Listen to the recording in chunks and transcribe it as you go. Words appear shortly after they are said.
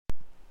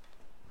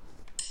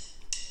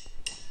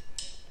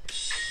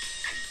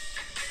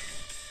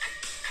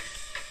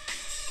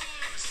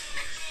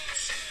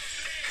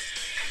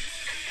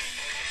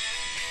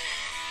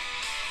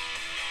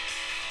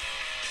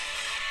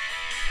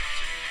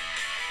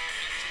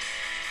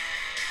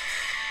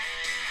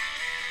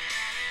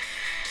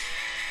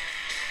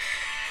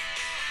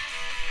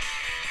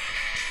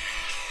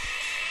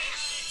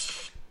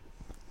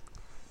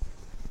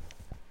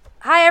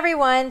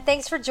everyone.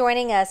 Thanks for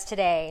joining us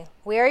today.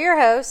 We are your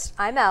hosts.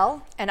 I'm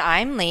Elle. And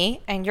I'm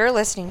Lee, and you're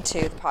listening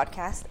to the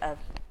podcast of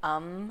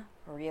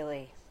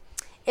Really.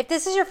 If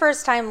this is your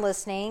first time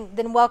listening,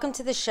 then welcome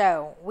to the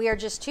show. We are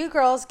just two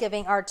girls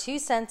giving our 2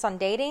 cents on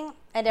dating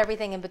and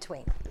everything in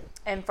between.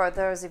 And for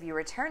those of you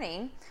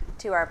returning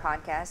to our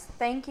podcast,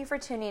 thank you for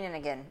tuning in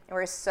again.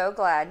 We're so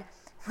glad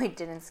we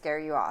didn't scare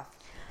you off.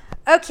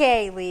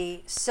 Okay,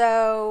 Lee.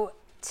 So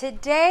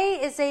today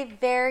is a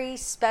very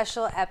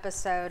special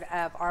episode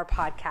of our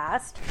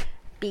podcast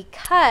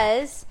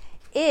because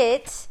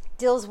it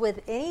deals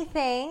with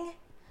anything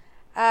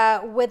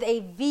with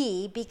a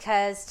V,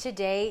 because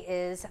today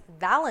is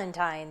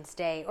Valentine's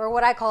Day, or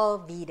what I call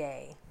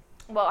V-Day.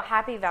 Well,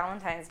 happy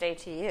Valentine's Day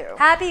to you.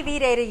 Happy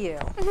V-Day to you.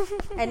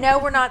 And no,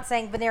 we're not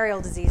saying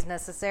venereal disease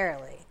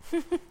necessarily.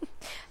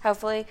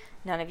 Hopefully,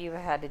 none of you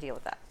have had to deal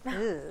with that.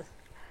 Ugh.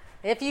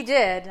 If you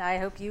did, I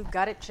hope you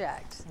got it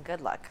checked.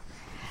 Good luck.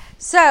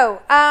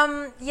 So,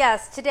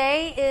 yes,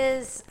 today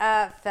is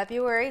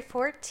February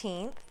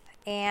 14th,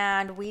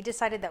 and we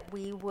decided that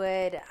we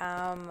would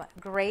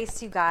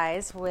grace you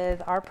guys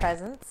with our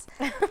presence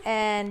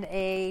and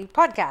a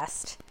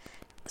podcast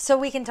so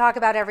we can talk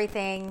about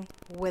everything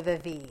with a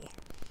V.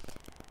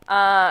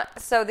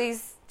 So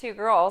these two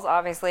girls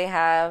obviously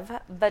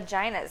have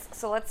vaginas.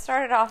 So let's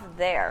start it off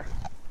there.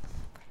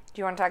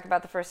 Do you want to talk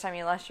about the first time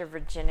you lost your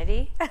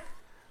virginity?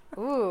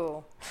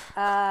 Ooh.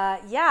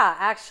 Yeah,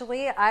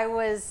 actually, I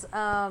was,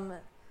 I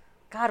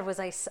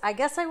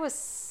guess I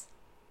was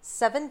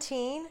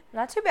 17.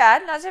 Not too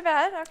bad.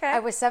 Okay. I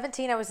was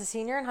 17. I was a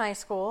senior in high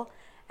school,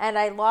 and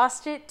I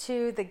lost it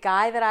to the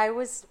guy that I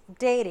was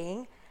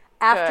dating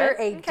after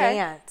a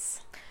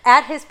dance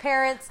at his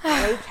parents'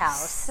 lake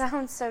house.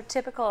 Sounds so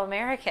typical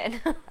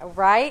American.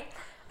 Right?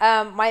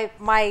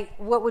 My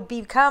what would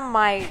become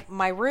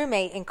my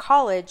roommate in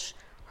college,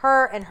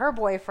 her and her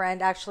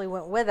boyfriend actually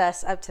went with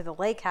us up to the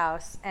lake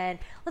house, and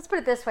let's put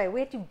it this way,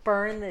 we had to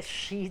burn the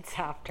sheets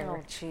after.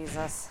 Oh,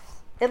 Jesus.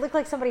 It looked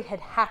like somebody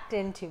had hacked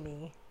into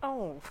me.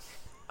 Oh,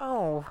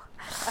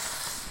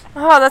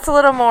 that's a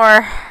little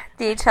more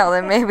detail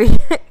than maybe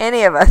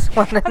any of us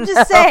want to know. I'm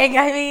just saying,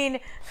 I mean,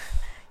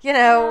 you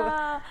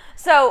know,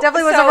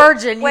 definitely was a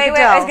virgin. Wait,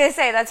 tell. I was going to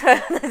say, that's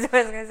what I was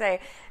going to say.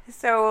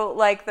 So,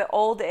 like, the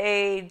old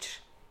age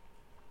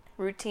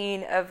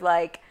routine of,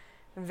 like,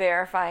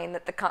 verifying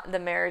that the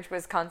marriage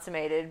was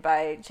consummated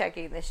by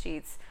checking the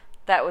sheets,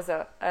 that was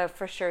a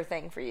for sure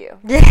thing for you.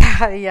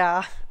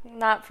 Yeah.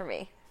 Not for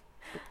me.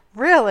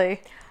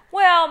 Really?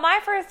 Well, my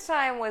first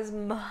time was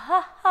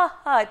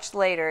much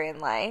later in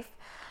life.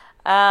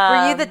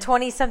 Were you the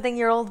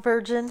 20-something-year-old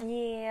virgin?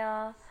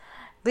 Yeah.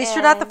 At least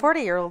you're not the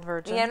 40-year-old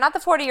virgin. Yeah, not the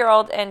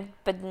 40-year-old,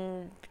 but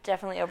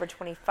definitely over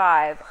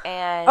 25.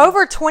 And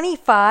over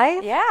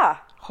 25? Yeah.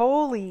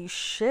 Holy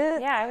shit.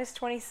 Yeah, I was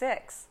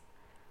 26.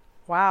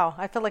 Wow,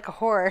 I feel like a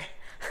whore.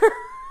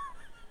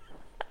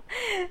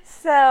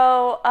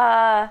 So,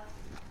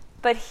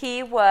 but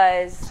he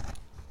was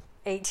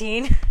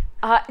 18.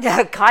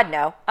 God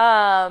no.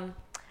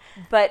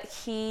 But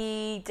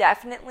he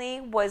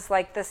definitely was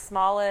like the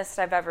smallest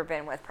I've ever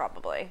been with,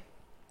 probably.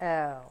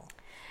 Oh.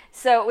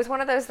 So it was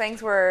one of those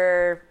things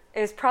where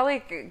it was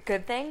probably a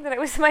good thing that it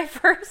was my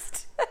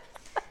first.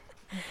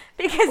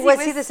 Because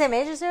was he the same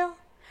age as you?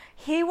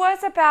 He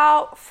was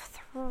about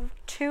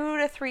 2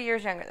 to 3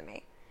 years younger than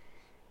me.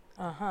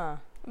 Uh-huh.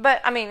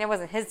 But, I mean, it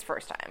wasn't his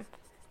first time.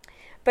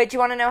 But do you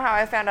want to know how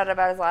I found out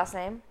about his last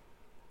name?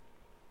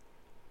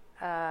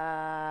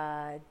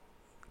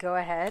 Go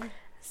ahead.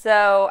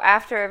 So,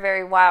 after a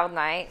very wild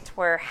night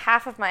where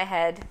half of my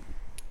head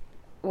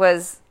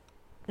was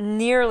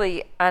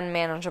nearly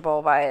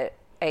unmanageable by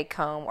a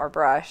comb or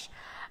brush,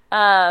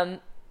 I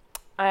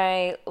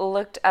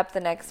looked up the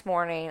next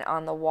morning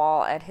on the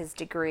wall at his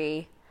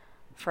degree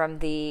from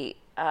the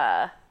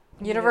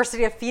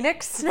University of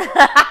Phoenix?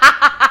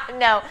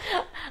 No,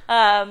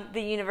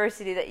 the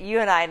university that you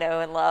and I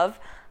know and love,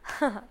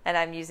 and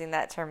I'm using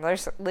that term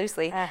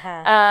loosely.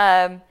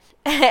 Uh-huh.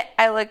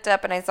 I looked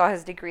up and I saw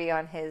his degree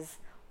on his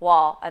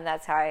wall, and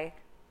that's how I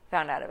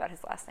found out about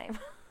his last name.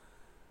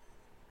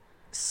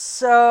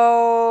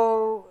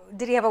 So,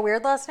 did he have a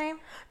weird last name?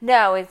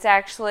 No, it's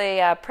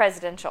actually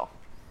presidential.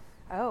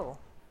 Oh.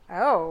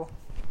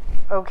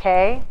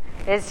 Okay.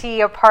 Is he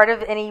a part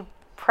of any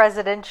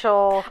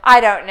presidential... I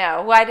don't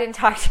know. Well, I didn't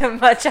talk to him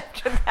much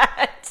after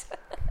that.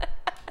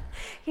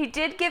 He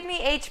did give me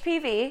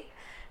HPV,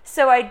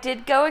 so I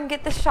did go and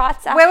get the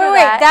shots after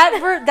that.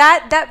 Wait.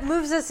 That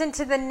moves us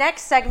into the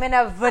next segment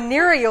of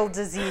venereal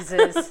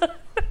diseases.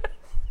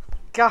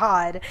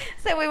 God.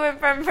 So we went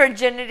from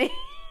virginity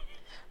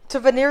to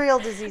venereal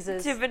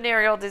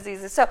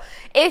diseases. So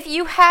if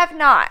you have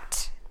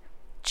not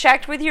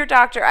checked with your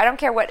doctor, I don't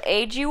care what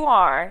age you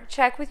are,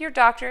 check with your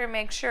doctor and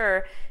make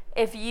sure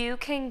if you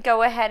can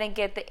go ahead and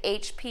get the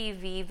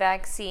HPV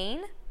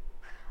vaccine.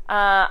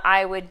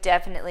 I would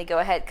definitely go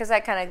ahead, because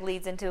that kind of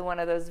leads into one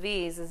of those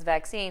V's, is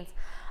vaccines.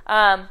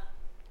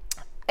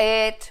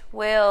 It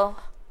will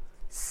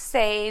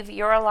save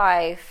your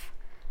life.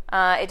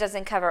 It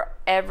doesn't cover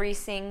every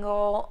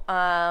single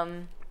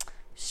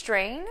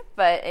strain,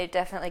 but it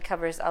definitely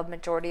covers a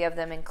majority of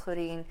them,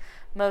 including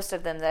most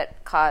of them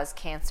that cause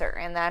cancer.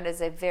 And that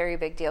is a very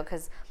big deal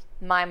because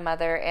my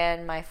mother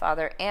and my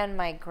father and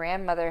my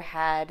grandmother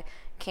had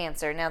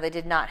cancer. Now, they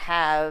did not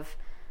have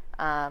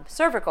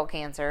cervical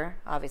cancer.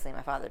 Obviously,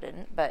 my father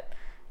didn't. But,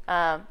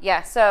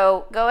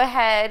 so go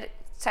ahead,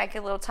 take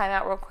a little time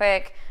out real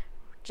quick,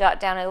 jot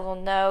down a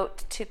little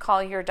note to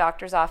call your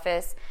doctor's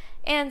office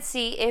and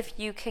see if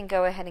you can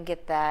go ahead and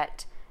get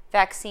that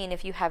vaccine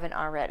if you haven't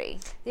already.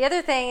 The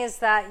other thing is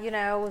that,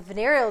 with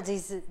venereal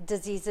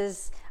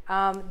diseases,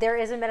 there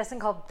is a medicine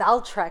called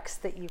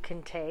Valtrex that you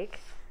can take.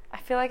 I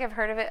feel like I've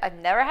heard of it. I've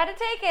never had to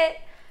take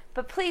it.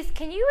 But please,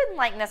 can you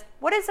enlighten us?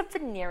 What is a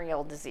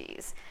venereal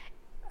disease?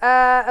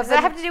 Does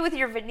that have to do with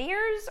your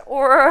veneers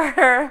or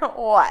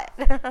what?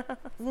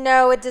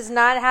 No, it does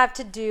not have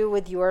to do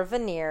with your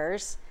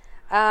veneers.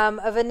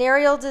 A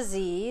venereal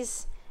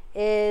disease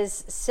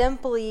is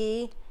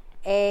simply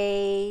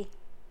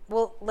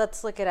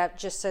let's look it up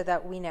just so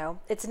that we know.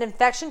 It's an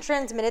infection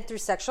transmitted through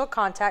sexual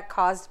contact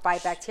caused by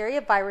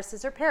bacteria,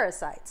 viruses, or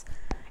parasites.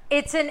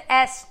 It's an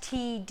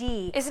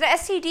STD. Is it an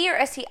STD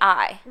or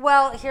STI?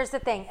 Well, here's the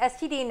thing.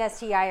 STD and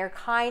STI are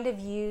kind of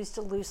used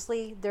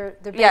loosely. They're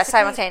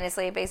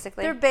simultaneously,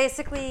 basically. They're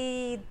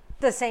basically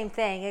the same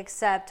thing,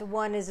 except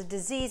one is a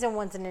disease and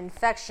one's an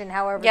infection.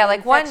 However,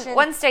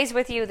 one stays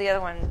with you, the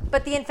other one.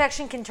 But the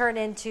infection can turn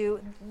into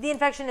the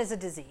infection is a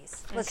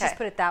disease. Let's just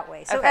put it that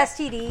way. So okay.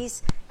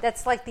 STDs,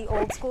 that's like the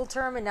old school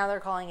term, and now they're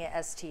calling it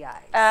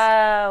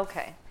STIs.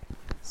 Okay.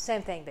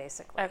 Same thing,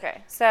 basically.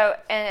 Okay. So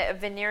a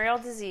venereal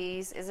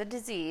disease is a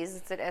disease.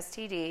 It's an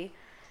STD.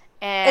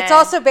 And it's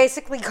also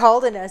basically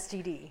called an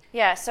STD.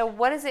 Yeah. So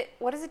what does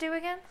it do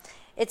again?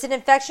 It's an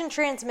infection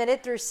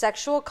transmitted through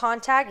sexual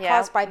contact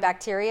caused by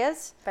bacteria,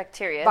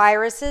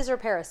 viruses, or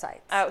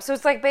parasites. Oh, so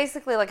it's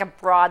basically like a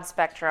broad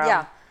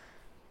spectrum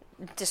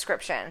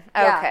description.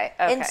 Okay.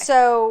 And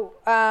so,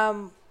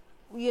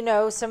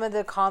 some of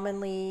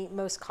the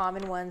most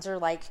common ones are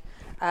like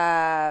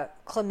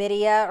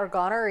chlamydia or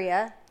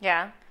gonorrhea.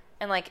 Yeah.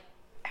 And like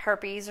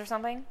herpes or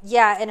something?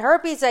 Yeah, and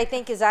herpes, I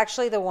think, is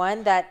actually the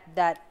one that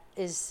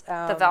is...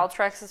 the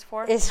Valtrex is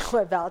for? Is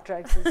what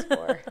Valtrex is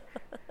for.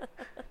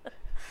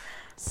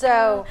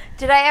 So,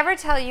 did I ever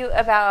tell you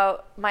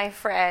about my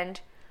friend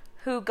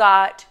who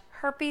got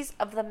herpes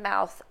of the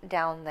mouth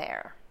down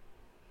there?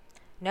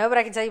 No, but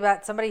I can tell you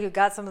about somebody who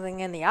got something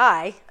in the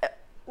eye.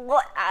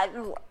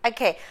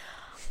 Okay.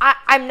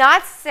 I'm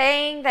not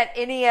saying that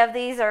any of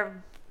these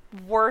are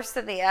worse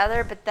than the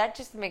other, but that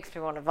just makes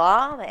me want to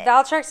vomit.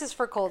 Valtrex is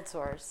for cold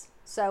sores.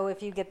 So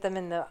if you get them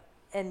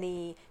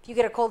if you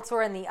get a cold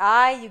sore in the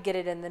eye, you get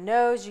it in the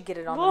nose, you get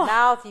it on the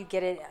mouth, you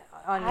get it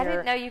on I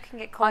didn't know you can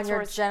get cold sores.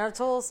 Your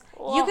genitals.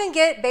 Ugh. You can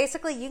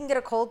get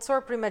a cold sore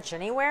pretty much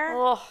anywhere.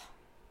 Ugh.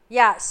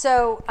 Yeah,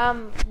 so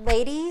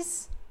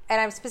ladies, and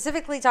I'm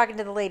specifically talking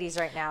to the ladies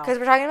right now. Because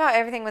we're talking about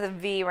everything with a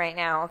V right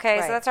now, okay?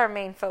 Right. So that's our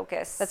main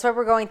focus. That's why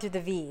we're going through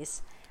the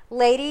V's.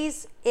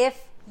 Ladies,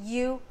 if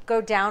you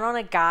go down on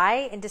a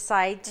guy and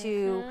decide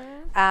to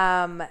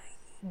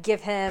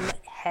give him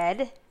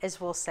head,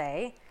 as we'll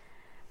say,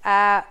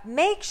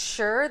 make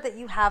sure that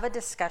you have a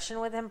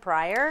discussion with him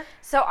prior.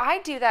 So I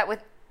do that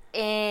with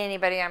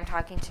anybody I'm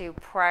talking to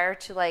prior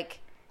to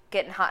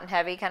getting hot and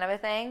heavy kind of a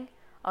thing.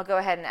 I'll go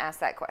ahead and ask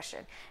that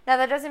question. Now,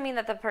 that doesn't mean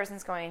that the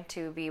person's going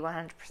to be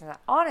 100%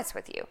 honest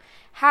with you.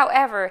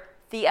 However,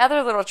 the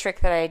other little trick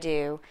that I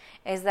do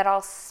is that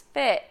I'll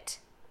spit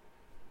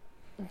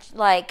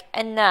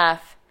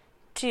enough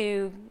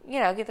to,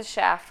 get the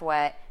shaft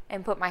wet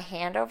and put my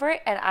hand over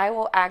it, and I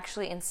will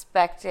actually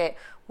inspect it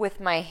with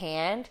my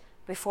hand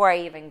before I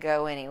even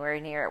go anywhere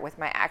near it with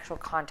my actual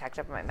contact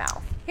of my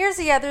mouth. Here's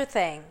the other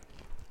thing.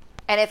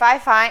 And if I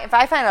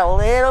find a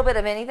little bit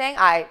of anything,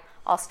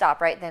 I'll stop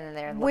right then and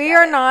there and look We at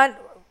are it. not.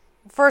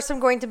 First, I'm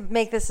going to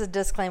make this a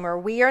disclaimer.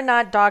 We are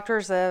not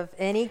doctors of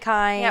any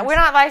kind. Yeah, we're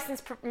not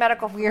licensed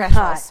medical We're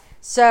professionals. not.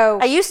 So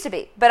I used to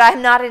be, but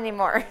I'm not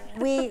anymore.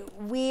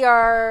 we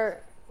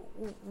are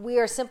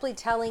simply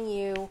telling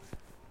you,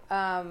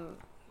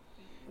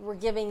 we're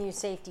giving you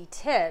safety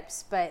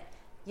tips, but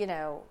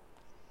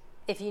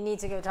if you need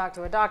to go talk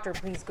to a doctor,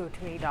 please go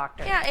to a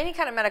doctor. Yeah, any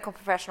kind of medical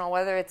professional,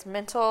 whether it's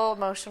mental,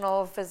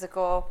 emotional,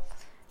 physical.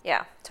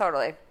 Yeah,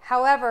 totally.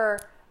 However,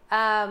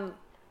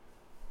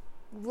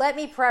 let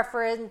me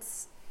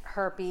preference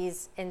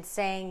herpes in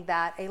saying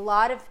that a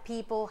lot of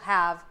people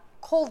have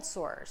cold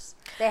sores.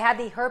 They have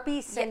the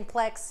herpes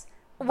simplex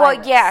virus.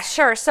 Well, yeah,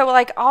 sure. So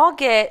I'll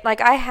get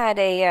I had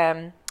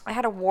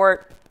a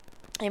wart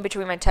in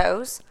between my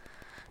toes.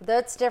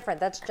 That's different.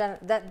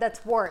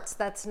 That's warts.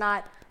 That's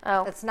not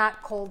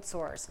cold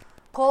sores.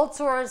 Cold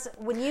sores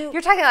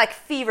You're talking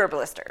fever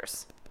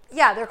blisters.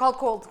 Yeah, they're called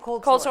cold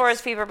sores. Cold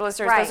sores, fever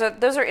blisters.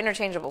 Right. Those are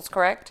interchangeables,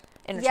 correct?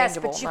 Yes,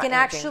 but you can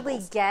actually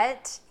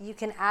get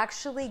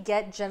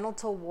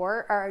genital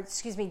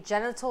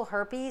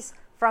herpes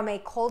from a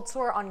cold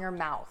sore on your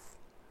mouth.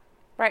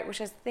 Right,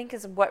 which I think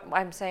is what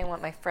I'm saying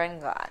what my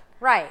friend got.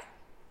 Right.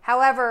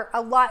 However,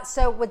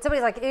 so when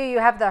somebody's like, ew, you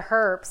have the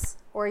herpes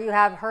or you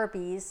have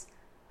herpes,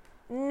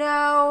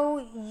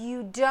 No,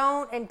 you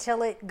don't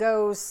until it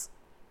goes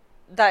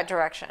that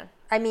direction.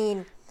 I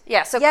mean,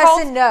 yeah. So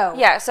yes and no.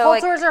 Yeah. So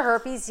cold sores are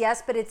herpes,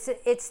 yes, but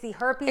it's the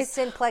herpes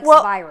simplex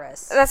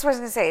virus. That's what I was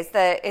gonna say.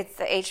 It's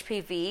the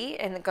HPV,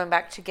 and going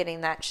back to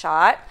getting that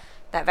shot,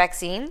 that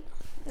vaccine.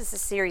 This is a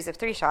series of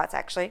 3 shots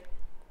actually,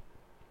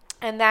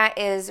 and that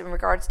is in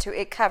regards to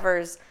it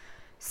covers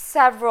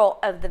several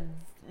of the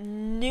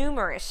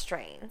numerous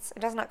strains.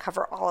 It does not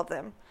cover all of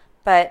them,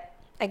 but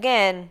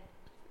again,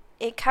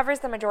 it covers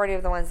the majority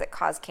of the ones that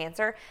cause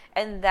cancer,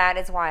 and that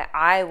is why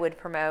I would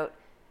promote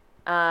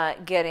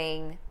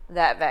getting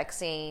that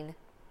vaccine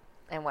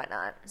and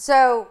whatnot.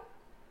 So,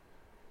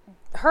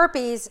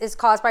 herpes is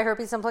caused by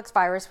herpes simplex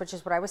virus, which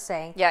is what I was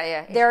saying.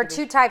 Yeah. There are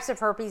 2 types of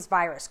herpes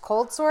virus.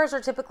 Cold sores are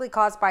typically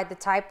caused by the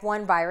type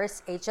 1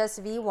 virus,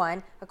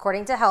 HSV1,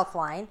 according to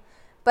Healthline.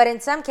 But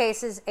in some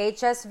cases,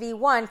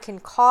 HSV1 can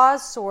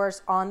cause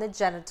sores on the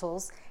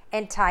genitals,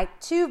 and type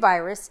 2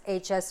 virus,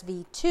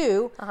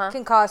 HSV2,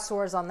 can cause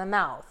sores on the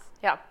mouth.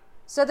 Yeah.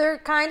 So they're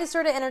kind of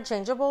sort of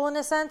interchangeable in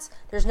a sense.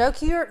 There's no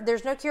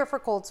cure for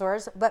cold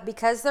sores, but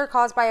because they're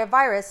caused by a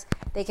virus,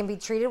 they can be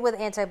treated with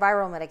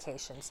antiviral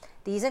medications.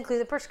 These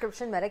include the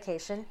prescription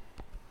medication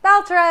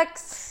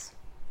Valtrex.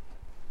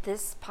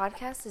 This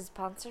podcast is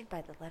sponsored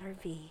by the letter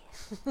V.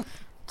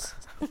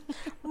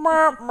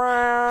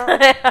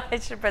 I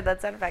should put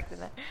that sound effect in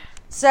there.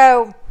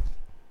 So,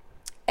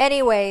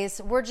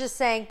 anyways, we're just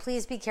saying,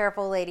 please be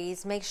careful,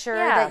 ladies. Make sure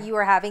that you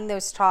are having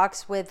those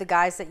talks with the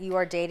guys that you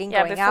are dating,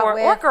 going out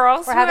with, or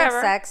girls, or having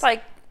whoever. sex,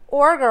 Like,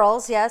 or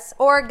girls, yes,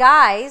 or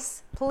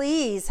guys.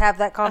 Please have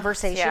that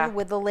conversation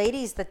with the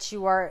ladies that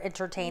you are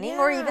entertaining,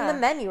 or even the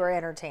men you are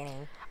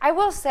entertaining. I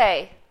will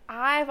say,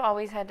 I've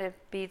always had to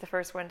be the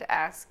first one to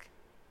ask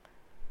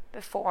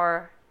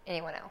before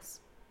anyone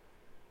else.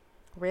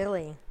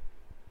 Really?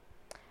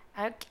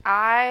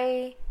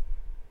 I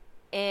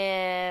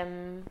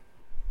am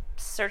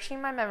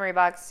searching my memory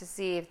box to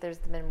see if there's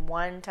been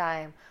one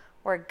time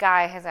where a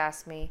guy has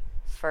asked me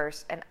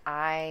first, and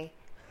I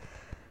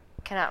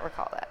cannot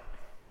recall that.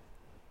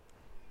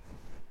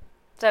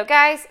 So,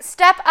 guys,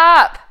 step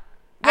up.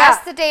 Yeah.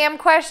 Ask the damn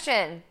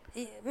question.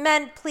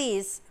 Men,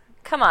 please.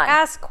 Come on.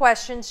 Ask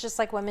questions just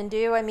like women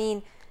do. I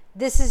mean,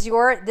 this is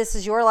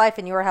your life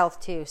and your health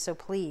too, so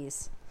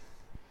please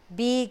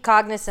be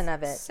cognizant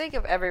of it. Sake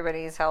of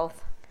everybody's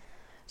health.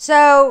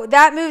 So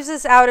that moves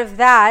us out of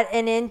that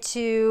and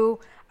into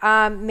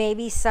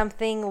maybe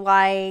something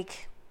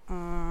like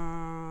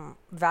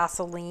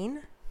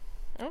Vaseline.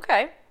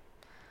 Okay.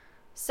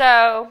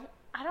 So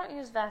I don't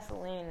use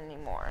Vaseline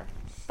anymore,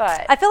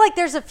 but I feel like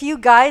there's a few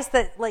guys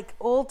that, like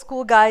old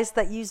school guys,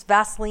 that use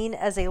Vaseline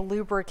as a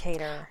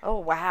lubricator. Oh,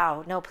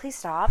 wow. No, please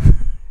stop.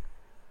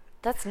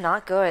 That's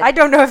not good. I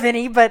don't know of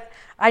any, but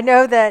I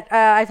know that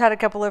I've had a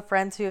couple of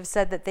friends who have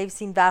said that they've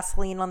seen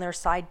Vaseline on their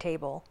side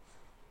table.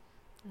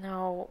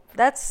 No.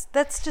 That's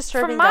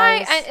disturbing,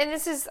 guys. guys. And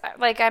this is,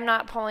 like, I'm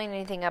not pulling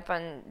anything up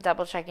on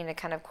double checking to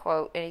kind of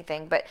quote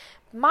anything, but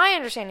my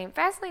understanding,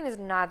 Vaseline is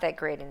not that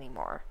great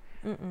anymore.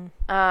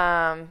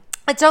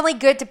 It's only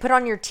good to put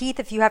on your teeth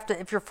if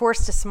you're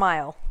forced to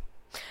smile.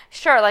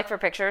 Sure, like for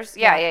pictures.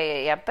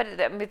 Yeah. But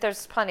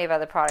there's plenty of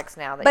other products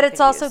now that But you it's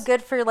can also use.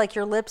 good for like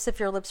your lips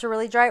if your lips are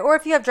really dry, or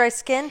if you have dry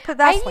skin, put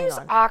Vaseline I use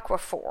on.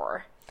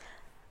 Aquaphor.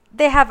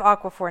 They have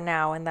Aquaphor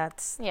now, and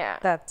that's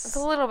It's a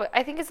little bit.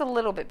 I think it's a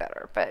little bit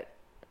better, but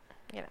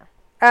you know.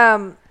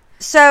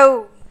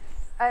 So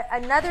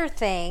another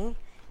thing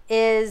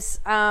is,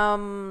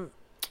 let's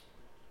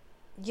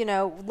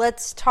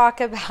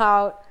talk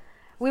about.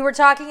 We were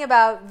talking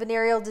about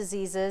venereal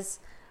diseases.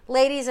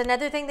 Ladies,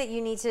 another thing that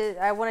you need to,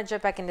 I want to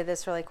jump back into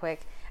this really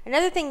quick.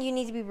 Another thing you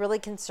need to be really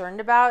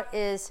concerned about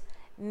is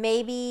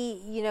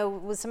maybe,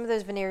 with some of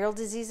those venereal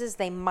diseases,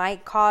 they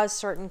might cause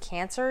certain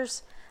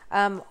cancers.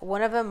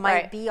 One of them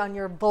might be on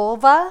your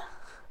vulva.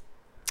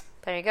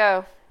 There you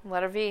go.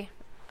 Letter V.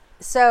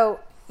 So,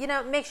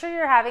 make sure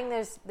you're having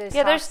those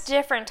Yeah, there's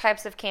different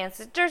types of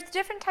cancers. There's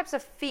different types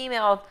of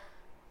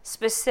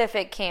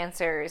female-specific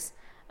cancers.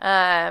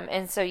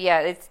 And so,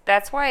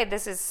 that's why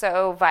this is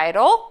so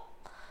vital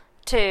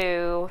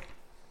to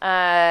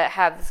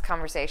have this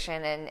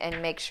conversation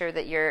and make sure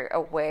that you're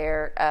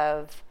aware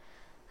of,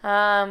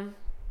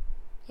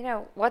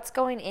 what's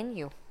going in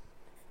you.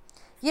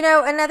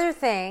 Another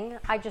thing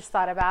I just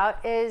thought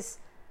about is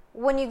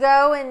when you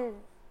go and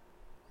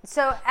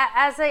so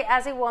as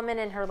a woman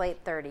in her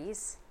late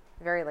 30s,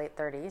 very late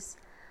 30s,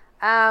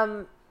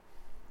 I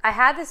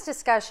had this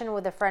discussion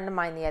with a friend of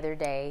mine the other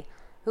day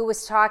who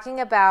was talking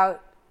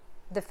about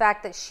the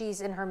fact that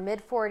she's in her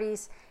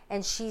mid-40s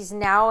and she's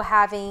now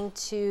having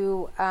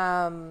to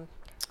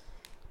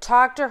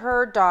talk to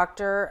her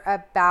doctor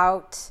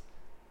about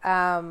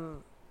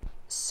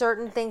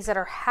certain things that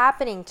are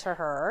happening to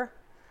her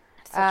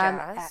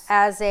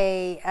as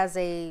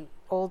a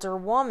older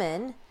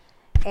woman,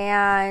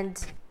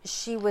 and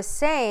she was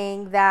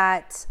saying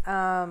that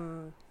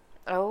I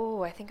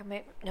think I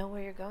might know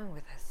where you're going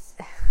with this.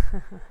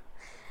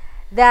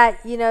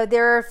 that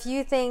there are a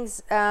few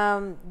things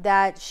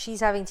that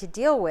she's having to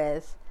deal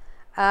with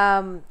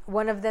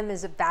One of them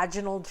is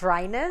vaginal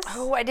dryness.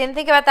 Oh, I didn't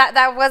think about that.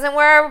 That wasn't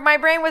where my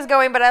brain was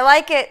going, but I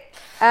like it.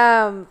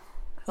 Yeah,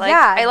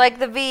 I like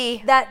the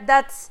V.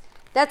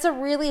 That's a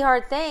really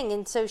hard thing,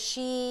 and so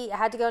she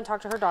had to go and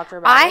talk to her doctor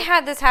about it. I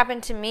had this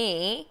happen to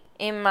me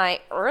in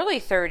my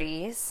early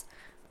 30s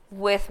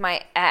with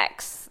my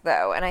ex,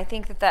 though, and I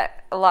think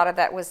that a lot of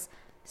that was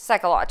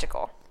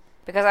psychological,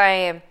 because I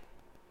am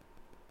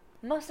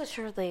most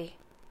assuredly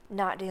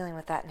not dealing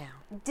with that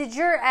now. Did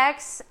your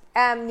ex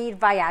need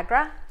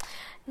Viagra?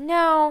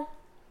 No.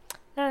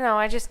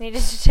 I just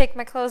needed to take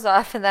my clothes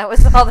off, and that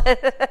was all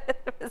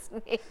that was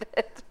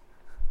needed.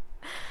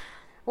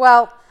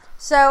 Well,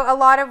 so a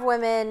lot of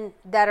women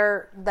that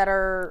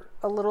are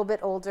a little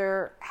bit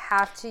older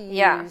have to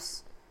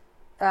use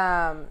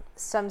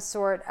some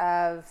sort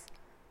of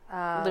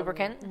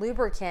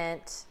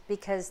lubricant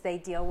because they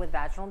deal with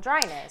vaginal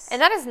dryness. And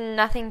that is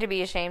nothing to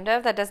be ashamed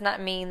of. That does not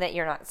mean that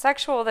you're not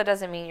sexual. That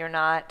doesn't mean you're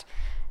not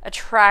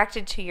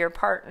attracted to your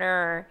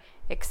partner,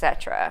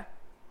 etc.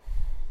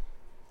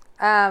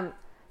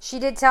 She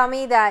did tell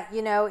me that,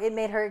 it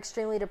made her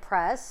extremely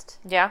depressed.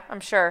 Yeah, I'm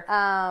sure.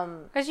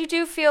 Because you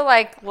do feel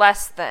like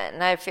less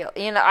than. I feel,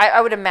 I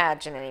would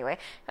imagine anyway.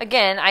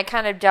 Again, I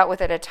kind of dealt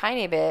with it a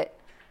tiny bit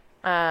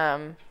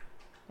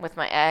with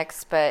my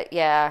ex, but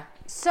yeah.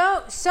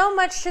 So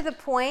much to the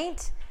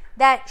point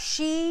that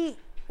she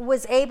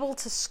was able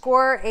to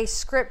score a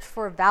script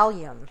for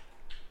Valium.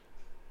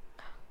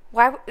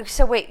 Why?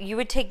 So wait, you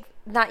would take,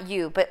 not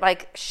you, but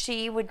like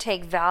she would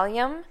take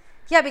Valium?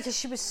 Yeah, because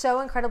she was so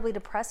incredibly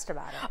depressed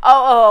about it.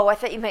 Oh, I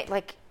thought you meant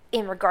like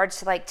in regards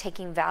to like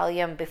taking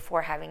Valium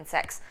before having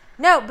sex.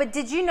 No, but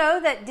did you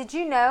know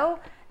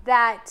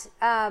that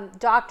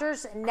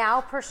doctors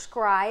now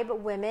prescribe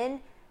women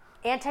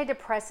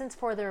antidepressants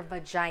for their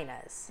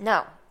vaginas?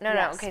 No.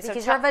 Yes, Okay,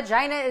 because your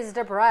vagina is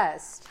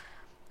depressed.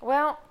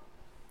 Well,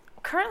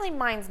 currently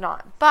mine's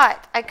not,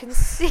 but I can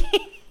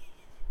see.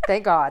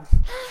 Thank God.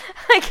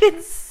 I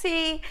can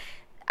see.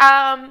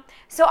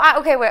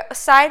 Wait,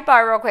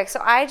 sidebar real quick.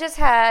 So I just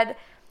had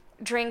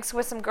drinks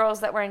with some girls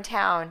that were in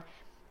town,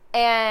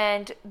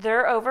 and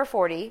they're over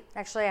 40.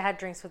 Actually, I had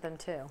drinks with them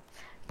too.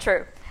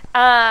 True.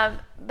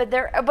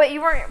 But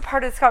you weren't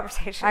part of this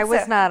conversation. I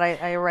was not.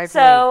 I arrived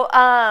late.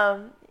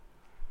 So,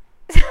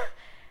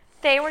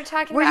 they were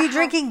talking about... Were you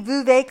drinking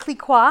Veuve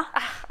Clicquot?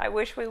 I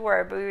wish we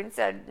were, but we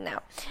said no.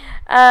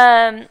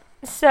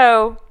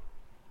 So,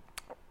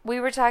 we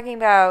were talking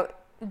about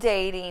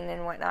dating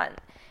and whatnot.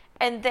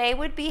 And they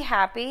would be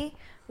happy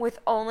with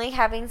only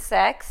having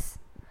sex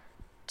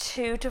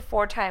 2 to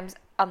 4 times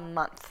a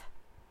month.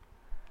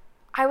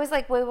 I was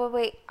like,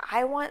 wait.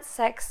 I want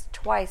sex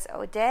twice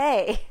a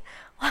day.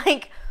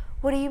 Like,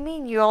 what do you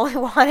mean you only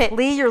want it?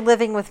 Lee, you're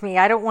living with me.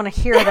 I don't want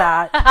to hear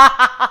that.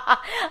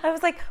 I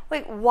was like,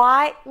 wait,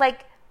 why?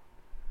 Like,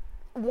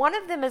 one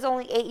of them is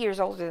only 8 years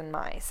older than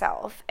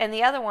myself. And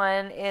the other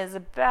one is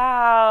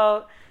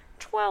about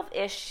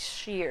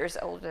 12-ish years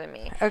older than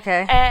me.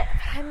 Okay. And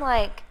I'm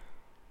like...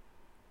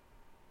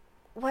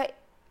 What?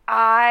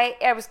 I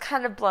was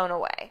kind of blown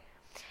away.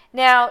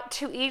 Now,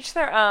 to each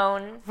their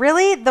own.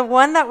 Really? The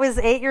one that was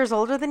 8 years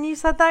older than you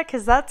said that?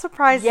 Because that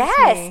surprises me.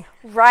 Yes,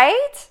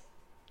 right?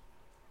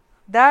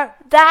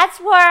 That's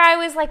where I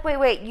was like,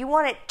 wait, you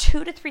want it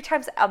 2 to 3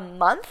 times a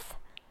month?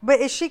 But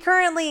is she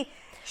currently...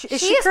 She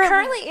is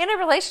currently in a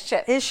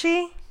relationship. Is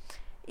she?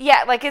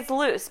 Yeah, like it's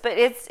loose, but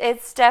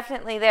it's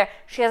definitely there.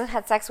 She hasn't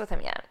had sex with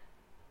him yet.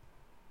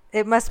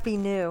 It must be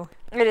new.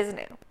 It is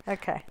new.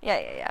 Okay.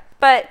 Yeah.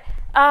 But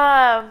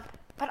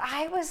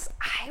I was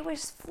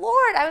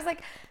floored. I was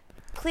like,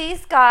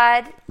 please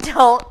God,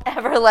 don't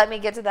ever let me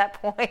get to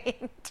that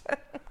point.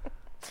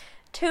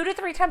 2 to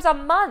 3 times a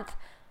month.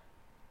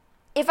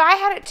 If I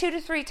had it 2 to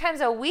 3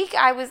 times a week,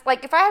 I was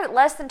like, if I had it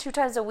less than 2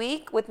 times a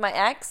week with my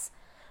ex,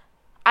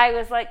 I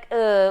was like,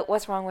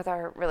 what's wrong with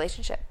our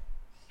relationship?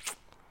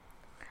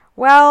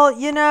 Well,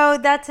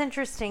 that's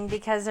interesting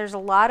because there's a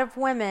lot of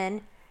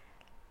women.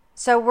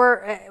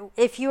 So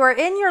if you are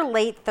in your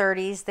late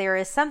 30s, there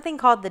is something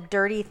called the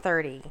dirty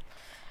 30.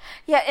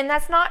 Yeah, and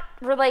that's not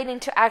relating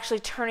to actually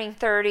turning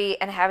 30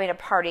 and having a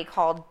party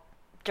called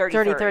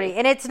dirty 30.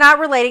 And it's not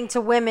relating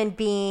to women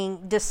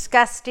being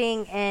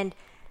disgusting and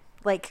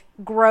like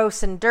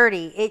gross and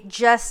dirty. It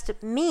just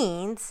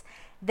means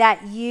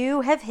that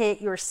you have hit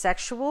your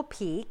sexual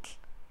peak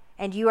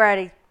and you are at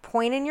a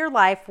point in your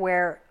life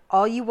where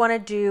all you want to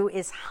do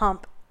is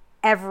hump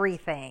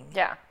everything.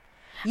 Yeah.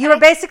 You are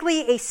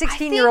basically a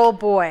 16-year-old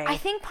boy. I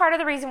think part of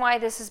the reason why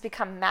this has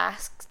become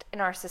masked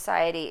in our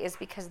society is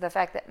because of the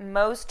fact that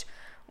most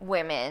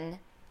women,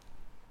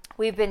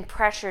 we've been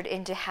pressured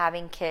into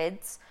having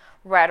kids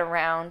right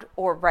around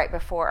or right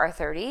before our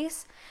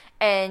 30s.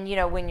 And,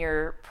 when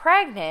you're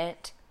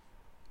pregnant,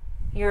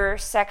 your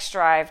sex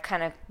drive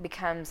kind of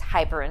becomes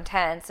hyper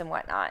intense and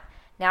whatnot.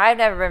 Now, I've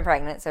never been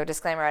pregnant, so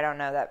disclaimer, I don't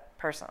know that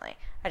personally.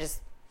 I just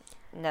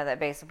know that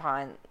based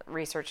upon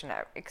research and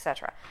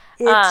etc.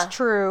 It's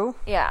true.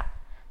 Yeah.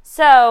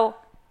 So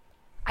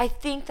I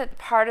think that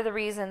part of the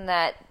reason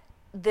that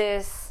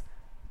this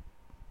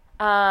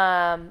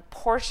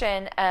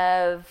portion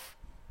of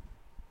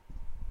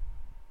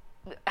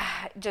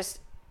just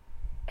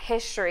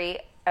history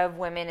of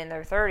women in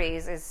their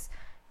 30s is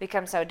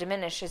become so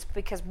diminished is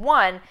because,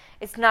 one,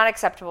 it's not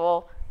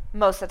acceptable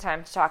most of the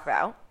time to talk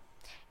about,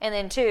 and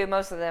then two,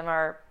 most of them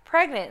are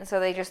pregnant, and so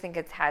they just think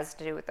it has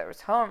to do with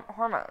those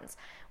hormones,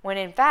 when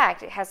in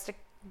fact it has to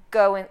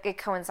go and it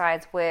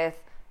coincides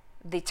with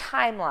the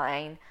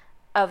timeline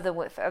of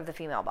the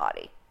female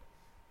body.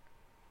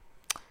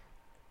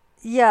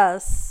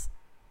 Yes.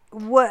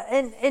 What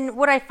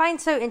I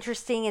find so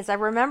interesting is I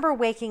remember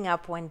waking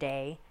up one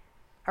day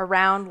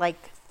around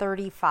like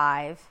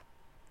 35,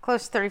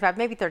 close to 35,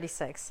 maybe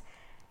 36.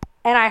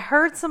 And I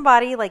heard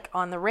somebody like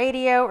on the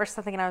radio or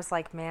something, and I was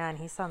like, man,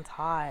 he sounds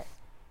hot.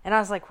 And I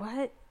was like,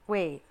 what?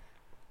 Wait.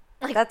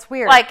 Like, that's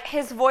weird. Like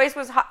his voice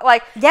was hot.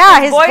 Like, yeah,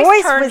 his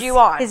voice turned was, you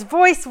on. His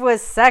voice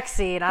was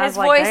sexy, and I was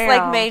like, his voice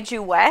like made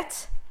you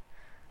wet.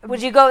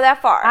 Would you go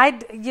that far? I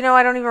don't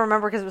even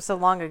remember because it was so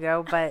long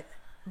ago, but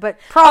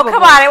probably. Oh,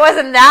 come on, it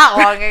wasn't that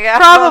long ago.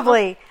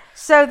 Probably.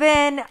 So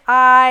then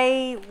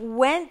I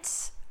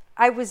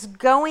was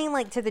going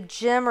like to the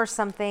gym or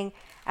something,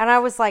 and I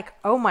was like,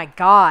 oh my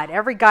God,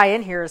 every guy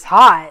in here is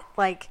hot.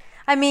 Like,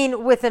 I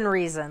mean, within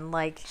reason.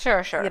 Like,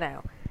 sure. You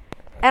know.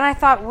 And I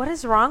thought, what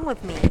is wrong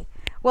with me?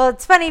 Well,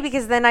 it's funny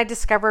because then I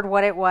discovered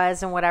what it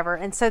was and whatever.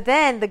 And so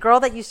then the girl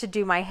that used to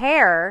do my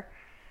hair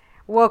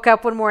woke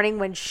up one morning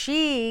when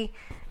she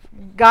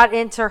got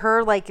into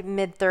her like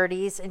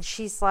mid-30s, and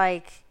she's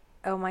like,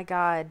 oh my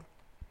God,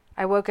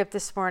 I woke up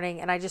this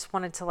morning and I just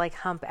wanted to like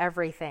hump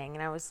everything.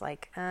 And I was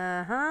like,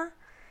 uh-huh.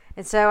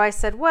 And so I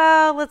said,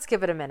 well, let's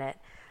give it a minute.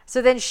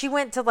 So then she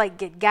went to like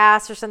get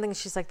gas or something.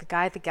 She's like, the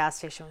guy at the gas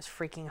station was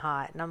freaking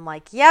hot. And I'm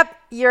like, yep,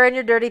 you're in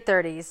your dirty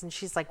 30s. And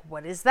she's like,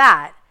 what is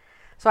that?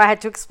 So I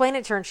had to explain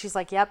it to her, and she's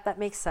like, yep, that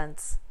makes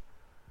sense.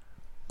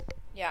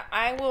 Yeah,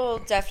 I will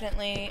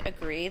definitely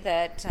agree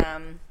that,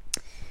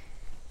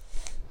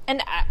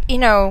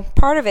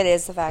 part of it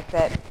is the fact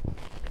that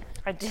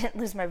I didn't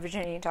lose my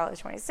virginity until I was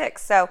 26.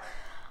 So,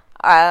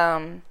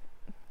 but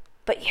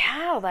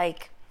yeah,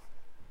 like,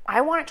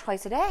 I want it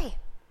twice a day.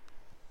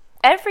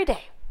 Every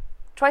day.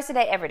 Twice a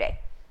day, every day.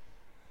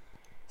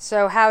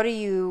 So how do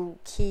you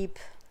keep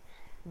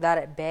that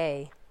at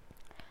bay?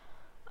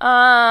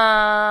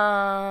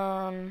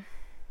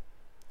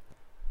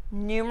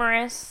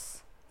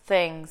 Numerous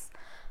things,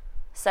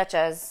 such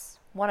as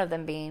one of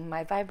them being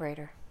my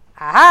vibrator.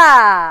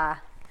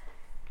 Aha!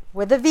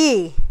 With a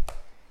V.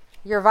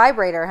 Your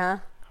vibrator,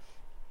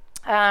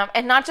 huh?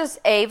 And not just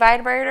a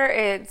vibrator,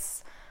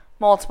 it's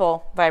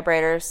multiple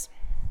vibrators.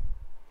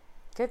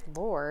 Good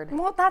Lord.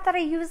 Well, not that I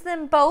use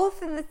them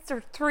both and it's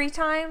 3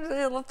 times,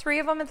 3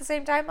 of them at the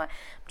same time. I'm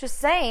just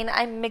saying,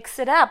 I mix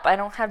it up. I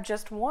don't have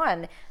just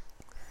one.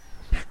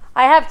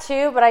 I have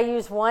 2, but I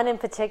use one in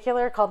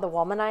particular called the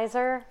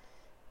Womanizer.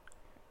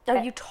 Oh,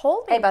 you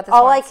told me about this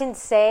all once. I can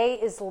say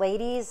is,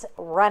 ladies,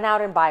 run out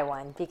and buy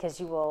one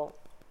because you will,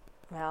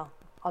 well,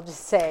 I'll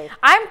just say.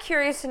 I'm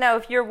curious to know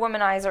if your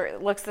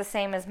Womanizer looks the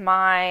same as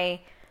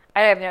my...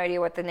 I have no idea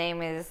what the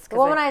name is. The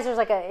Womanizer's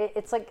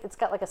it's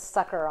got like a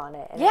sucker on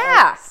it. And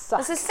yeah, it's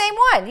the same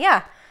one.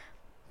 Yeah,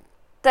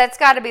 that's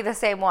got to be the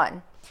same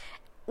one.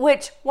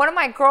 Which one of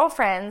my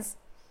girlfriends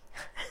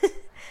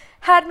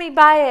had me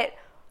buy it,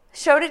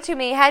 showed it to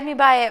me, had me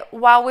buy it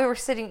while we were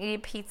sitting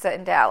eating pizza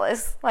in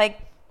Dallas. Like,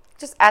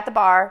 just at the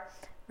bar,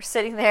 we're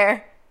sitting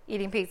there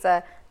eating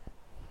pizza.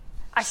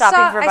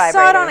 Shopping for vibrators. I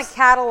saw it on a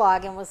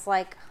catalog and was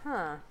like,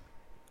 huh,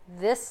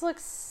 this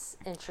looks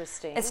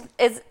interesting.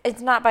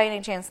 It's not by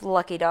any chance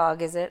Lucky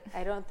Dog, is it?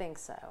 I don't think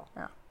so.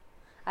 No.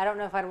 I don't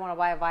know if I'd want to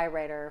buy a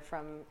vibrator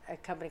from a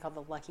company called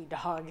the Lucky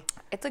Dog.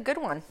 It's a good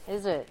one.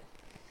 Is it?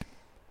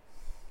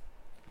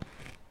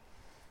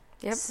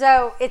 Yep.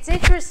 So it's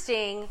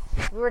interesting.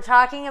 We were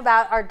talking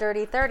about our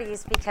dirty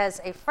 30s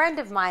because a friend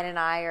of mine and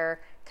I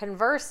are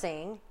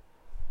conversing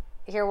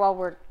here while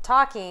we're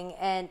talking,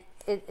 and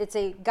it's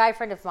a guy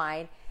friend of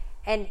mine,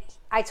 and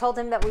I told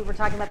him that we were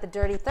talking about the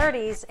dirty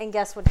 30s, and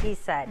guess what he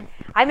said?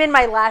 I'm in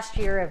my last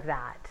year of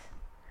that.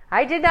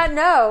 I did not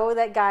know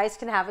that guys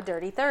can have a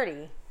dirty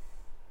 30.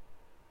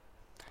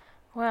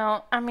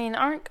 Well, I mean,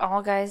 aren't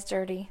all guys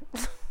dirty?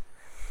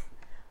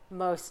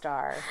 Most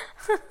are.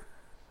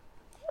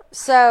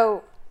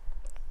 So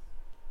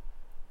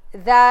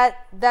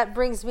that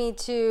brings me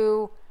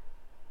to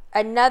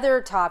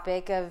another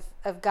topic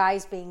of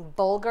guys being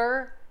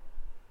vulgar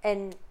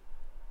and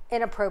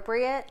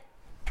inappropriate.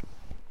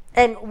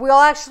 And we'll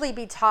actually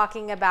be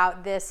talking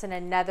about this in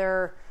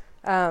another...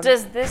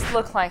 Does this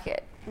look like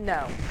it?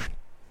 No.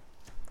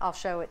 I'll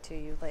show it to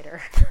you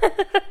later.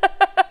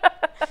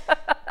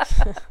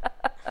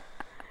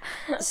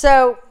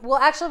 So we'll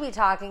actually be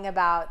talking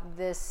about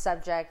this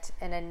subject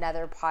in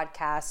another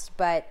podcast.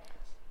 But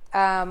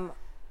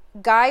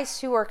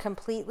guys who are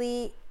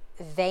completely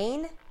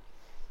vain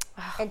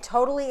and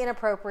totally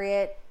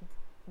inappropriate,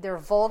 they're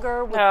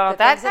vulgar with the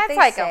things that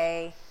they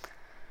say.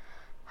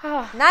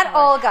 Not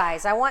all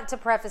guys. I want to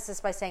preface this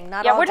by saying not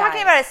all guys. Yeah, we're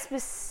talking about a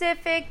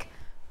specific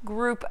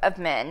group of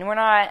men.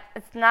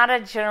 It's not a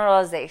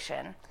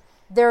generalization.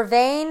 They're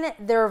vain,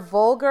 they're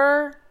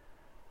vulgar,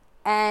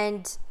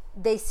 and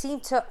they seem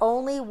to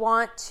only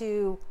want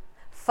to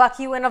fuck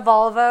you in a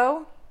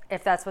Volvo,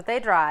 if that's what they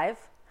drive,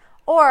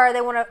 or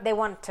they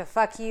want to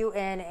fuck you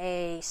in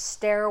a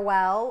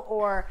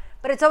stairwell,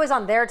 but it's always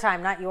on their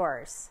time, not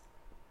yours.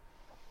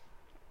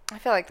 I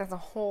feel like that's a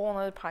whole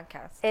other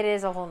podcast. It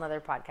is a whole nother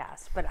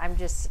podcast, but I'm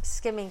just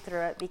skimming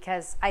through it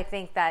because I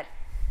think that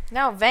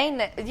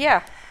vain,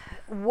 yeah.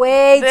 Too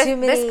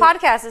many. This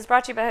podcast is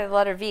brought to you by the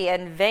letter V,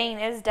 and vain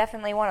is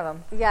definitely one of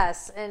them.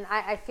 Yes, and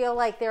I feel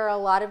like there are a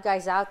lot of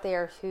guys out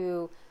there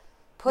who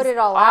put it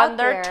all out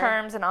there. On their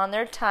terms and on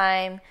their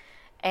time,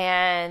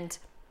 and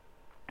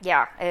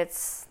yeah,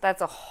 that's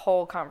a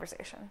whole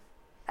conversation.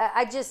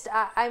 I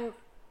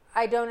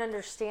don't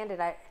understand it.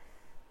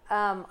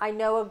 I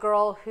know a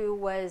girl who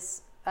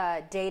was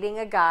dating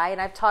a guy, and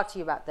I've talked to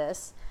you about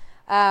this.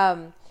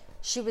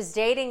 She was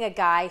dating a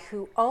guy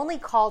who only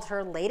called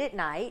her late at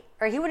night,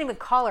 or he wouldn't even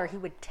call her, he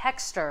would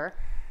text her,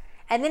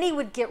 and then he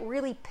would get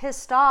really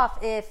pissed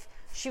off if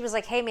she was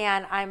like, "Hey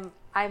man,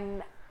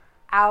 I'm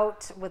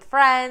out with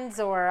friends,"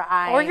 or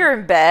you're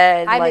in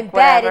bed. I'm in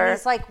bed, and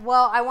he's like,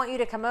 "Well, I want you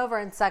to come over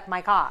and suck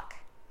my cock."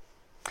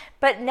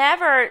 But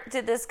never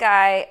did this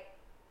guy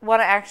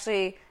want to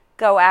actually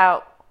go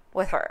out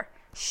with her.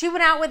 She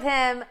went out with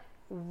him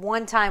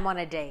one time on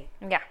a date.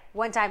 Yeah.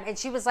 One time. And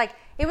she was like,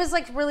 it was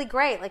like really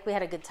great. Like we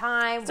had a good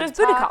time. So it was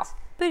booty call.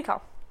 Booty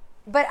call.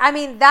 But I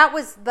mean, that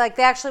was like,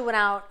 they actually went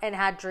out and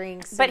had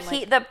drinks. But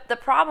the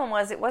problem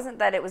was, it wasn't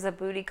that it was a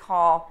booty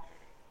call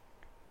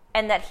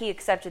and that he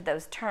accepted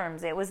those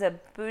terms. It was a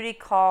booty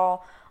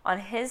call on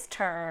his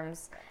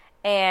terms,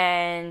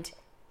 and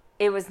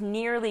it was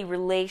nearly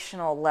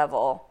relational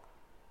level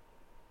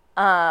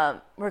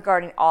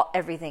regarding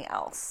everything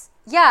else.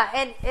 Yeah,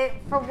 and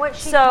from what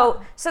she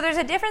so there's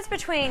a difference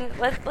between,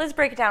 let's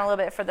break it down a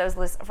little bit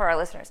for our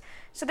listeners.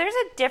 So there's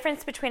a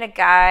difference between a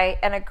guy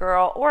and a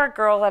girl, or a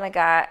girl and a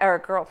guy, or a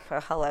girl. Oh,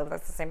 hello,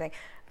 that's the same thing.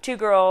 Two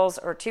girls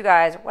or two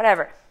guys,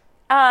 whatever.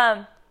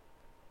 Having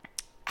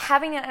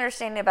an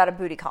understanding about a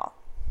booty call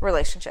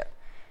relationship.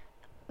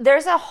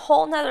 There's a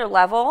whole nother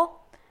level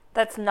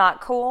that's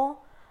not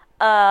cool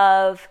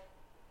of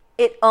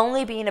it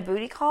only being a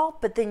booty call,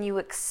 but then you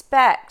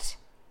expect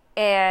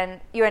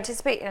and you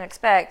anticipate and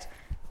expect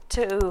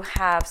to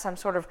have some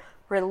sort of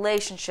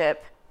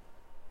relationship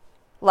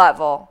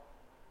level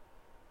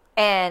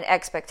and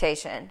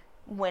expectation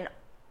when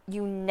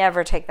you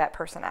never take that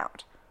person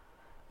out.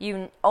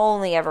 You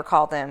only ever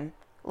call them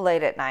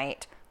late at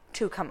night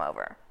to come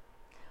over.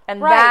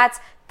 And right.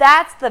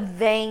 that's the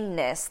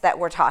vainness that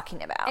we're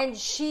talking about. And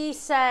she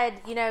said,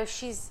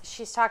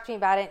 she's talked to me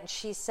about it, and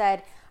she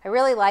said, I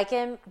really like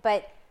him,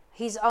 but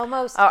he's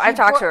almost... Oh, I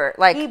talked to her.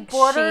 Like, he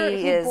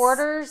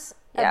borders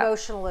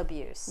emotional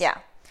abuse. Yeah.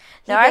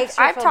 No,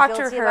 I've talked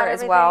to her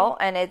as well,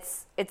 and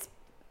it's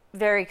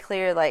very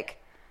clear, like,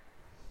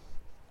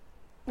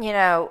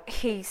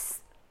 he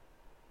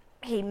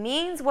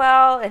means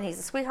well, and he's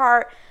a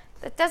sweetheart.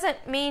 That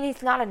doesn't mean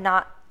he's not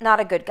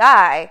a good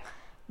guy,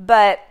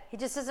 but... He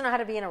just doesn't know how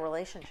to be in a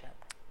relationship.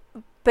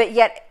 But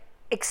yet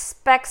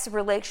expects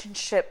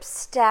relationship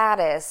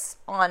status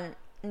on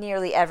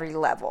nearly every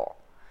level.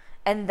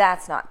 And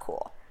that's not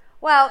cool.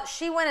 Well,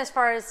 she went as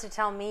far as to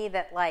tell me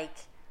that,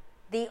 like,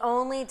 the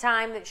only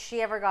time that she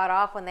ever got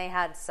off when they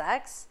had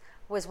sex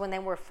was when they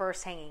were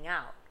first hanging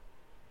out.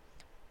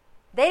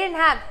 They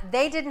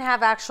didn't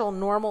have actual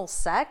normal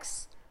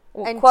sex.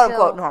 Well, quote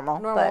unquote normal.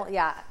 But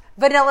yeah.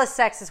 Vanilla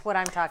sex is what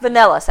I'm talking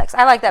about. Sex.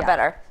 I like that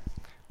better.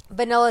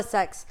 Vanilla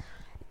sex.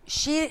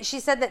 She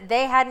said that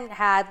they hadn't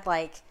had,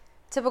 like,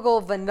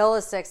 typical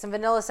vanilla sex, and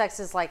vanilla sex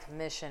is like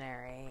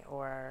missionary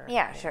or...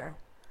 Yeah, sure.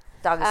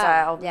 Doggy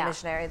style,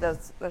 missionary,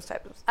 those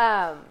types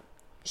of...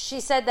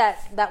 She said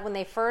that when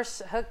they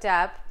first hooked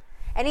up,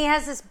 and he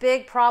has this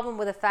big problem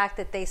with the fact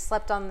that they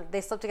slept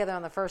together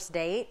on the first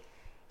date.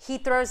 He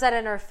throws that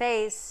in her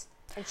face,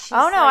 and she's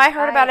I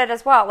heard about it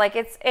as well. Like,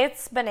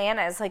 it's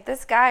bananas. Like,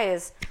 this guy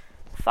is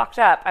fucked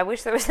up. I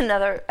wish there was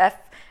another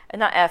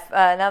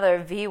another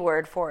V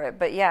word for it,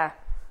 but yeah.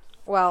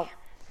 Well,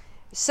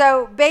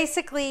 so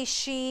basically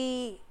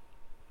she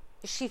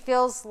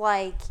feels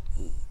like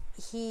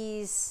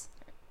he's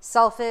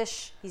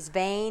selfish, he's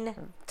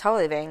vain.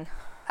 Totally vain.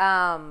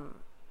 And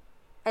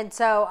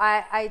so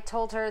I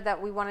told her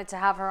that we wanted to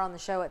have her on the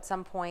show at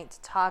some point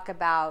to talk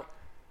about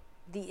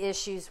the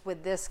issues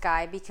with this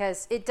guy,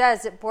 because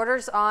it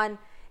borders on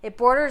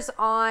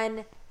emotional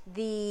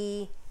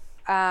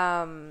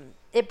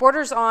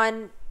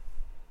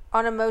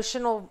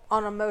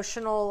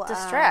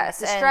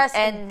distress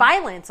and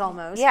violence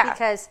almost. Yeah.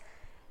 Because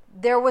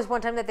there was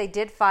one time that they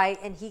did fight,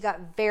 and he got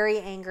very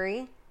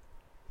angry,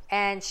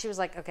 and she was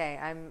like, "Okay,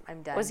 I'm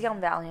done." Was he on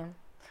Valium,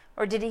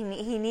 or did he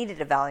needed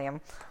a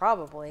Valium?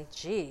 Probably.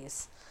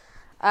 Jeez.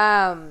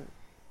 But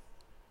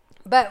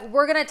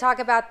we're gonna talk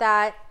about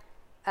that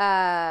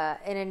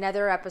in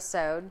another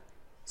episode.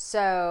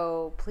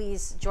 So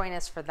please join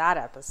us for that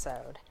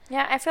episode.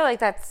 Yeah, I feel like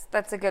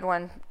that's a good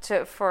one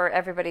for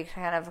everybody to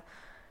kind of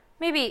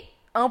maybe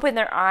open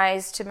their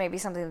eyes to maybe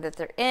something that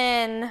they're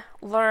in,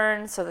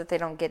 learn so that they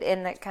don't get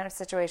in that kind of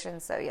situation.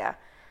 So yeah,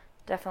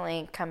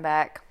 definitely come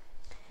back.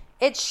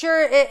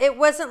 It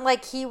wasn't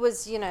like he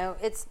was, he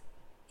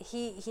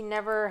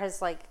never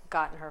has like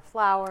gotten her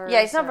flowers.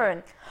 Yeah, he's never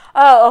been.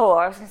 Oh,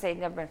 I was gonna say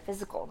never been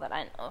physical that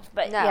I know of,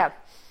 but No. yeah.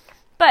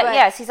 But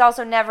yes, he's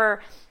also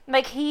never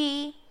like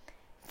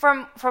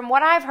from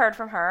what I've heard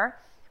from her,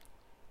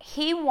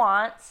 he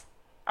wants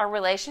a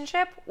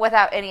relationship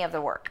without any of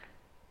the work.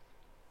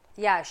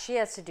 Yeah, she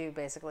has to do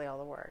basically all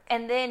the work.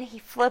 And then he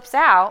flips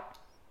out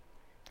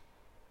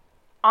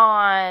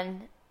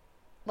on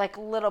like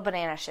little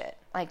banana shit.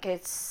 Like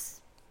it's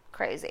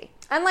crazy.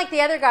 Unlike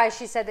the other guy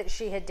she said that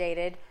she had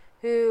dated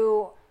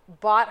who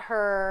bought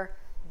her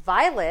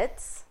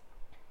violets.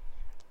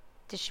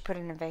 Did she put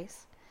it in a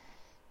vase?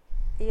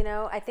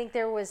 I think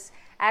there was...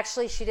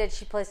 Actually, she did.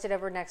 She placed it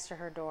over next to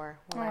her door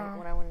when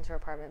I went into her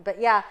apartment. But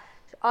yeah,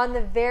 on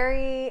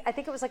the I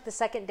think it was like the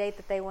second date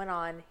that they went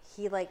on,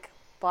 he like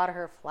bought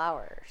her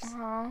flowers.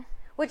 Aww.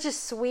 Which is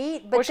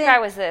sweet. But which guy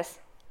was this?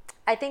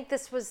 I think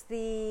this was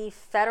the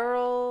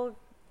federal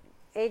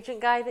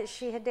agent guy that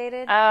she had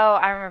dated. Oh,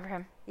 I remember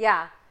him.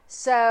 Yeah.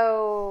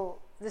 So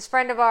this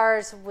friend of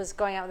ours was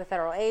going out with a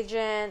federal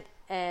agent,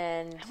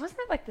 and... Wasn't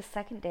it like the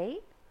second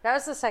date? That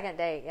was the second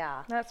date,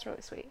 yeah. That's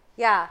really sweet.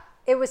 Yeah.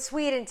 It was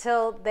sweet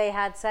until they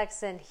had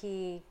sex and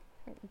he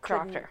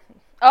dropped her.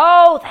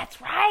 Oh, that's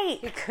right.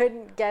 He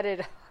couldn't get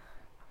it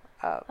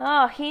up.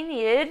 Oh, he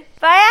needed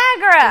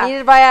Viagra. He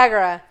needed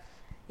Viagra.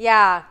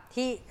 Yeah.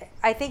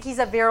 I think he's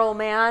a virile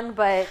man,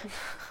 but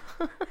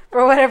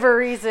for whatever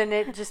reason,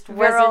 it just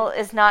virile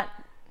wasn't. Is not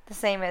the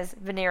same as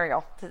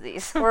venereal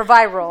disease. Or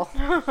viral.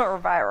 Or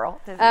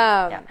viral disease.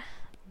 Yeah.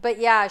 But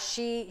yeah,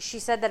 she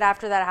said that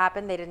after that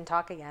happened, they didn't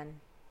talk again.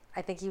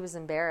 I think he was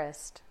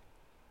embarrassed.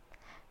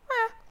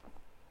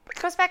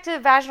 It goes back to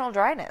vaginal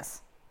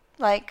dryness.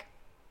 Like,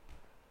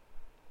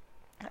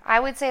 I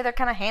would say they're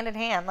kind of hand in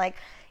hand. Like,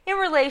 in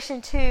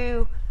relation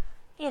to,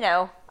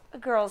 a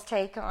girl's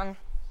take on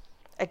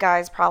a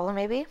guy's problem,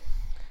 maybe.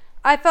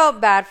 I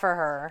felt bad for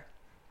her.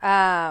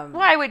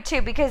 Well, I would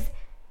too, because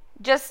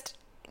just,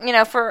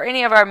 for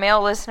any of our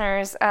male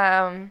listeners,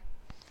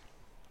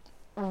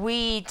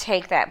 we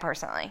take that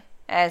personally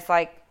as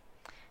like,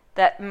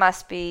 that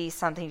must be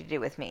something to do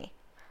with me.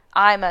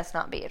 I must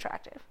not be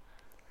attractive.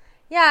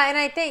 Yeah, and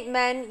I think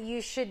men,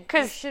 you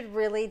should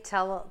really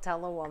tell a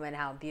woman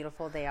how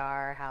beautiful they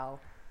are,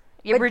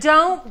 but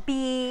don't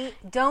be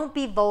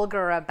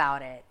vulgar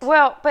about it.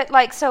 Well, but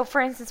like, so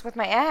for instance, with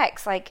my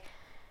ex, like,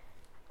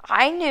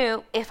 I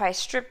knew if I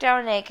stripped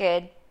down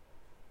naked,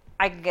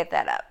 I could get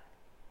that up.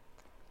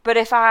 But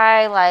if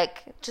I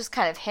like just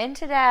kind of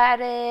hinted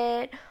at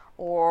it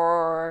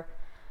or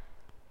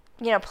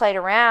played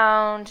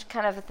around,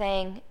 kind of a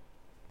thing,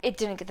 it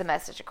didn't get the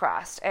message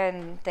across,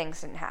 and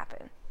things didn't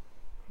happen.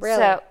 Really?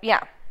 So,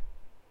 yeah.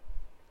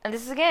 And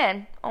this is,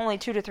 again, only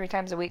 2 to 3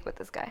 times a week with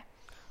this guy.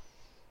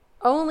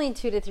 Only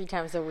 2 to 3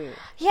 times a week?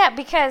 Yeah,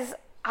 because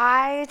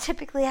I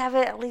typically have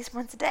it at least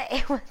once a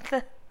day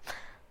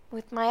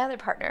with my other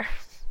partner.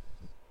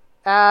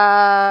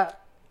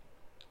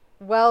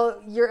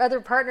 Well, your other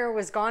partner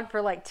was gone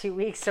for like 2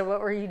 weeks, so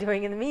what were you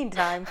doing in the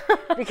meantime?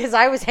 Because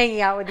I was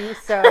hanging out with you,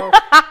 so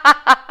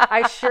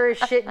I sure as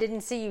shit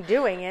didn't see you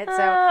doing it.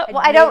 So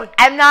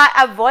I'm not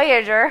a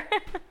voyager.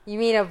 You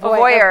mean a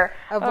voyeur?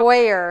 A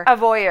voyeur. A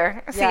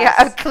voyeur. Yes. So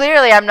yeah,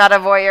 clearly I'm not a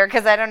voyeur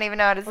because I don't even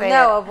know how to say it.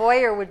 No, a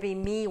voyeur would be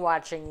me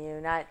watching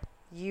you, not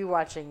you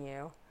watching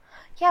you.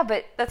 Yeah,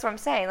 but that's what I'm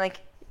saying.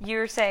 Like,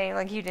 you're saying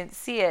like you didn't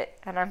see it,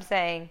 and I'm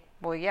saying,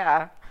 well,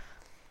 yeah.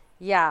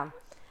 Yeah.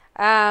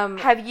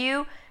 Have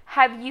you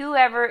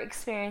ever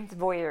experienced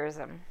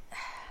voyeurism?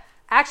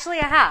 Actually,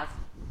 I have.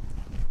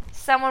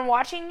 Someone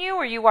watching you,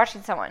 or you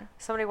watching someone?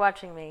 Somebody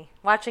watching me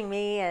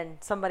and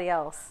somebody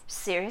else.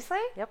 Seriously?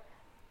 Yep.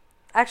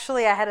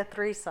 Actually, I had a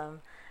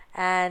threesome,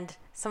 and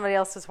somebody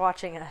else was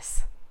watching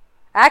us.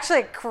 Actually,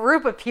 a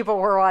group of people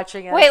were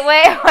watching us.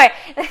 Wait.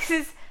 This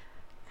is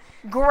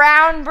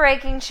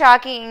groundbreaking,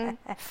 shocking,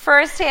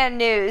 first-hand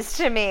news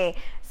to me.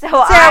 So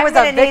I'm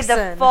going to need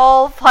the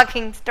full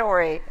fucking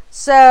story.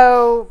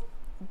 So,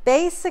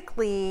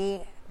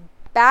 basically,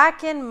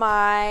 back in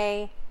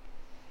my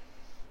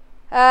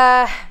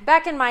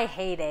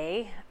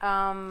heyday,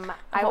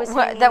 I was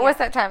what's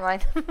that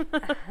timeline?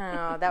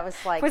 Oh, that was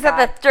like... Was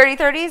that the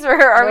 30s,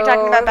 or are we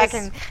talking about back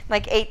in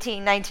like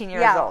 18, 19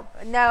 years old?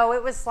 No,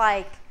 it was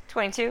like...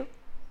 22?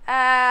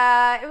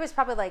 It was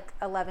probably like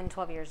 11,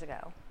 12 years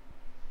ago.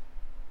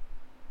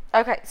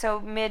 Okay, so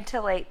mid to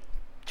late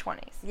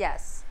 20s.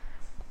 Yes.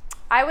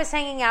 I was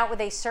hanging out with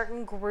a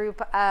certain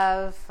group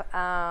of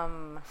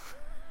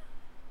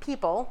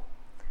people,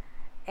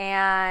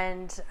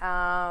 and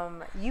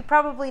you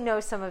probably know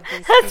some of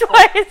these That's people.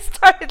 why I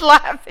started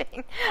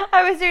laughing.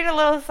 I was doing a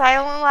little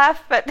silent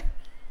laugh, but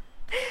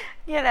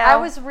I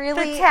was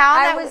really...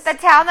 The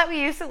town that we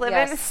used to live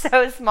in is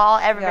so small,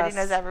 everybody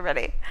knows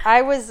everybody.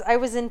 I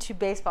was into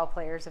baseball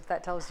players, if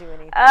that tells you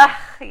anything.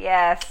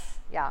 Yes.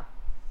 Yeah.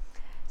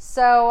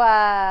 So...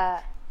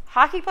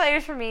 hockey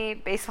players for me,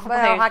 baseball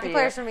players for you. Hockey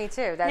players for me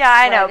too.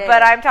 I know,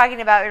 but I'm talking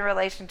about in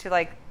relation to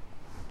like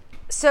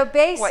So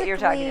basically, what you're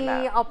talking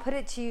about. I'll put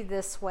it to you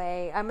this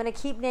way. I'm going to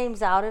keep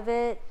names out of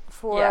it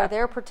for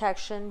their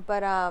protection,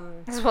 but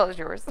as well as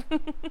yours.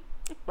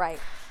 right.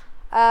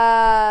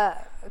 A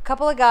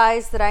couple of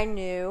guys that I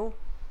knew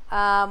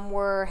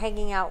were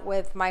hanging out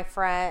with my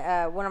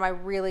friend, one of my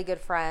really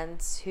good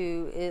friends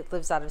who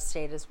lives out of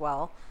state as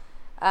well.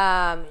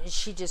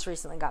 She just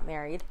recently got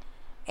married.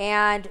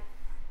 And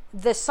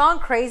the song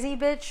Crazy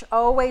Bitch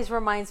always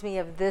reminds me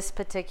of this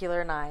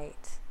particular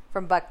night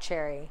from Buck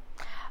Cherry.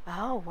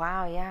 Oh,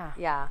 wow, yeah.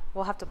 Yeah,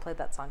 we'll have to play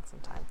that song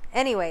sometime.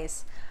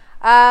 Anyways,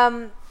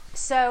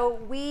 so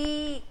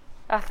we...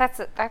 Oh,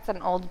 that's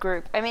an old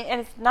group. I mean,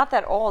 and it's not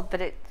that old, but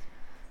it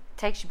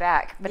takes you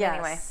back. But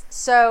anyway.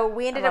 So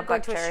we ended up going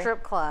Buck to Cherry. a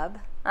strip club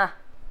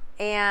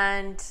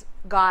and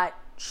got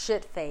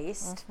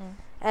shit-faced. Mm-hmm.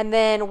 And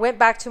then went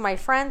back to my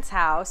friend's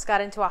house,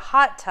 got into a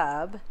hot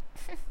tub,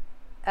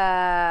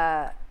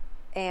 and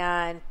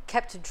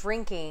kept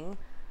drinking.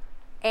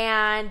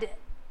 And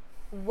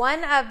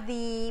one of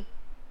the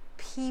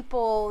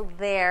people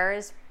there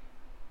is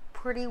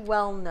pretty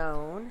well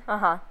known.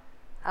 I'll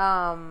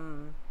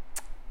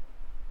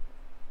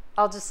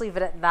just leave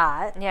it at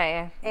that.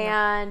 Yeah.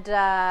 And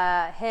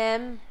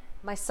him,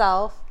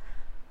 myself,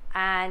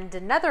 and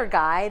another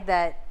guy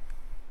that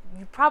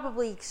you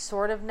probably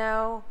sort of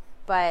know,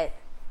 but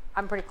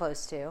I'm pretty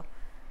close to,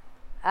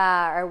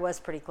 or was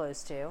pretty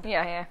close to.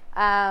 Yeah.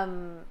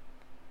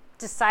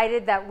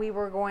 Decided that we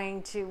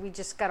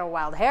just got a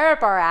wild hair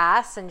up our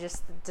ass and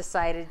just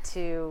decided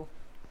to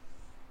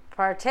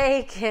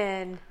partake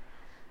in,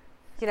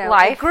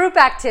 life. A group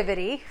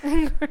activity.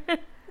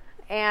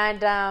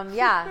 And,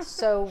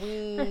 so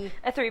we...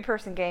 A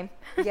 3-person game.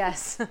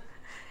 Yes.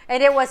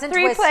 And it wasn't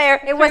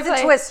Twister.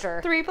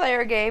 Twister.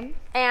 3-player game.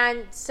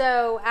 And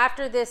so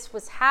after this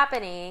was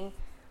happening,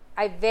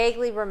 I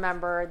vaguely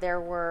remember there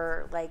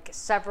were,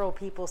 several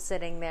people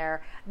sitting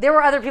there. There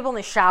were other people in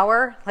the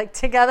shower,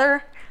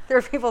 together. There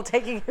were people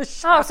taking a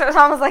shower. Oh, so it's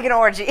almost like an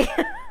orgy.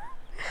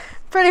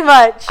 Pretty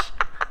much.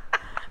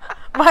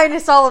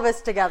 Minus all of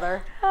us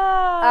together.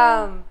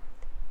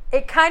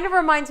 It kind of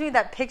reminds me of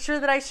that picture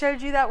that I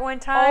showed you that one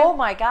time. Oh,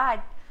 my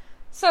God.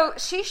 So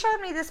she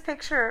showed me this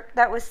picture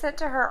that was sent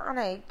to her on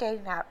a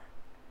dating app.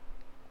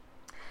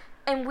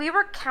 And we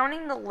were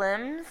counting the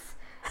limbs,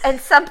 and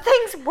some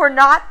things were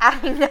not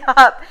adding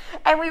up.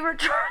 And we were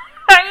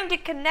trying to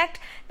connect,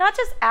 not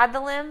just add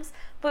the limbs,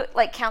 but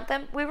count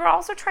them. We were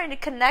also trying to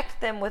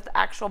connect them with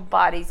actual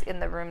bodies in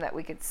the room that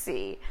we could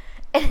see.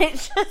 And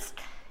it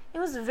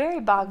was very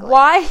boggling.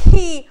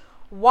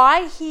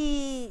 Why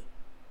he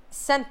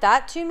sent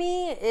that to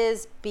me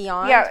is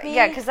beyond me.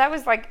 Yeah, because that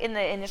was in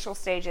the initial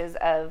stages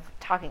of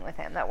talking with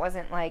him. That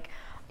wasn't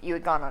you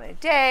had gone on a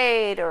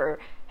date or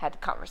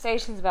had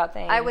conversations about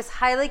things. I was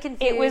highly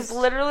confused. It was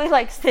literally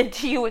sent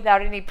to you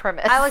without any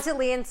premise. I looked at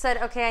Lee and said,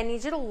 okay, I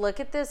need you to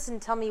look at this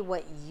and tell me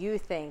what you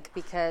think,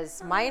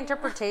 because my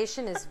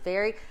interpretation is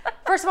very...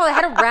 First of all, they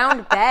had a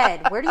round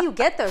bed. Where do you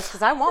get those?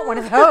 Because I want one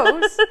of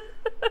those.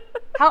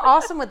 How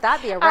awesome would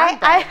that be, a round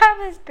bed? I have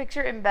this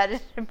picture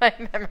embedded in my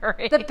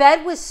memory. The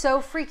bed was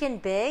so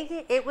freaking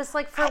big. It was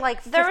for 15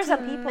 people. There was a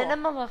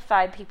minimum of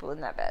 5 people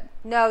in that bed.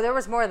 No, there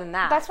was more than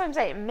that. That's what I'm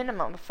saying,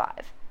 minimum of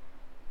 5.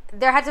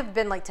 There had to have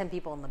been 10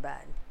 people in the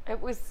bed. It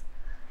was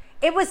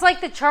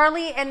like the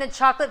Charlie and the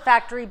Chocolate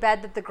Factory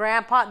bed that the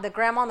grandma and the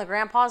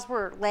grandpas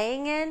were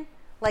laying in.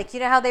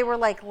 You know how they were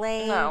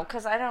laying... No,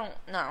 because I don't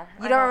know.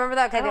 You don't remember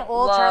that? Okay, the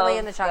old Charlie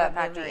and the Chocolate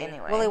Factory.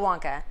 Anyway. Willy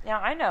Wonka. Yeah,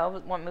 I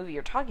know what movie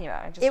you're talking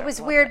about. It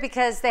was weird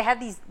because they had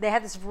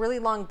this really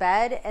long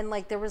bed, and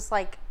there was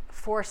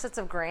 4 sets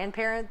of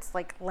grandparents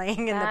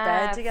laying in the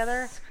bed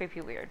together. It's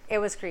creepy weird. It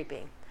was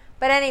creepy.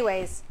 But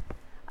anyways,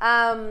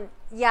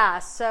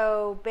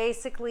 so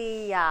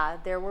basically,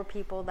 there were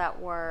people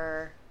that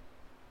were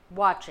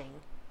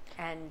watching,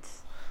 and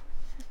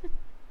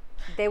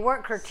they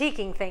weren't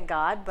critiquing, thank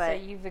God, but...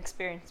 So you've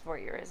experienced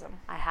voyeurism.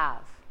 I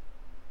have.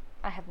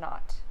 I have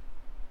not.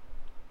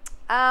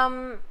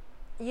 To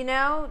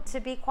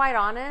be quite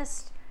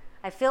honest,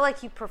 I feel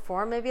like you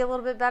perform maybe a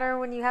little bit better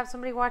when you have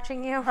somebody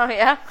watching you. Oh,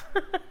 yeah?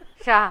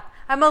 Yeah.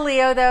 I'm a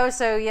Leo, though,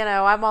 so,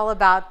 I'm all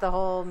about the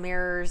whole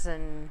mirrors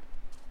and...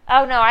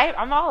 Oh, no,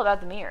 I'm all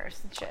about the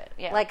mirrors and shit,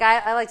 yeah.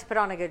 I like to put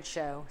on a good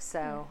show,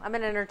 so I'm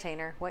an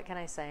entertainer. What can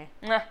I say?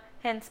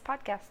 Hence,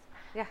 podcast.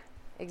 Yeah,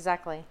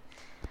 exactly.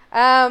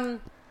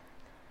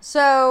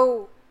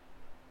 So...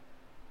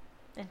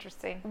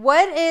 Interesting.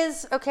 What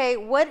is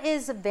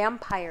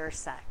vampire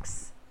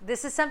sex?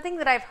 This is something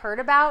that I've heard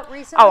about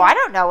recently. Oh, I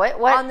don't know it.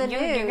 What? On the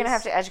news. You're going to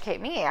have to educate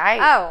me.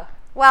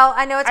 Well,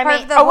 I know it's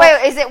part of the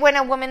wait, is it when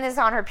a woman is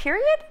on her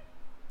period?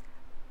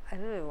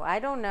 Ooh, I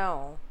don't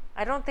know.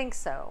 I don't think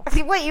so.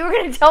 See, what, you were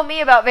going to tell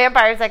me about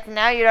vampire sex,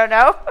 now you don't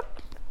know?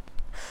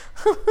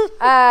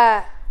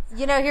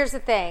 Here's the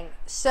thing.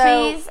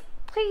 So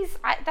Please,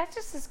 that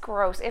just is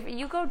gross. If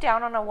you go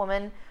down on a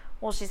woman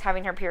while she's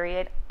having her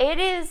period, it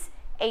is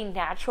a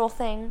natural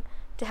thing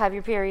to have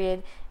your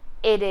period.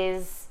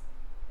 No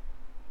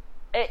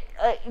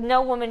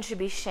woman should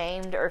be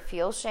shamed or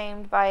feel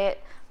shamed by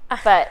it,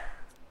 but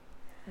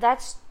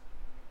that's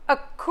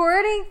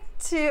According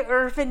to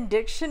Urban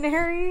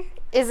Dictionary,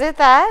 Is it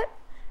that?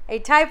 a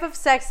type of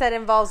sex that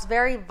involves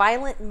very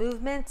violent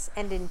movements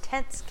and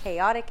intense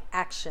chaotic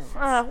actions.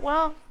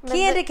 Well,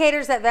 Key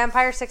indicators that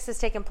vampire sex has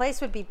taken place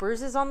would be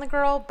bruises on the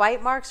girl,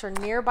 bite marks, or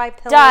nearby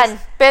pillows. Done.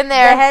 Been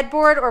there. The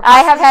headboard, or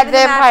I have possibly had even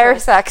the vampire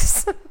mattress.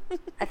 sex.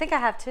 I think I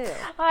have too.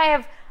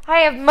 I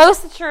have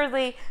most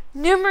assuredly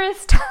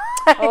numerous times.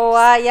 Oh,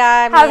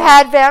 yeah. I mean, have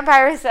had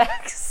vampire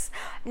sex.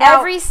 Now-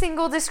 Every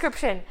single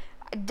description.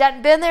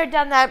 Been there,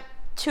 done that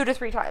 2 to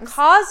 3 times.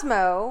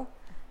 Cosmo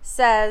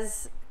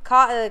says,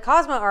 the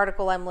Cosmo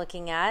article I'm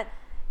looking at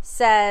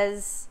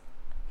says,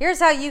 here's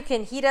how you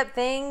can heat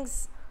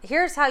things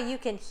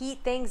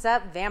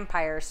up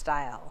vampire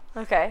style.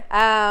 Okay.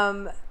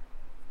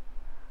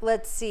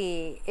 Let's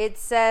see. It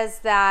says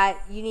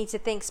that you need to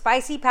think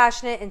spicy,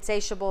 passionate,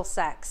 insatiable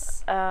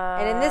sex.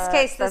 And in this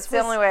case, that's the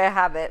only way I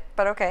have it,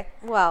 but okay.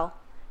 Well,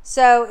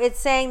 so it's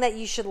saying that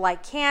you should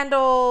light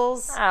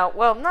candles. Oh,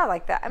 well, not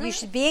like that. I mean, You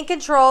should be in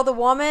control. The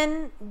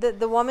woman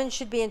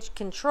should be in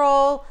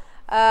control.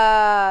 She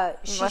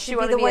Unless should you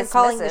be wanna the be one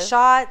calling the submissive.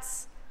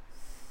 shots.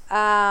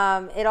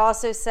 It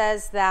also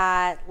says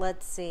that,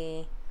 let's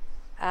see,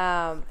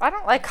 I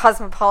don't like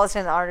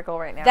Cosmopolitan article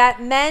right now.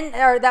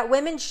 that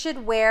women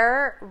should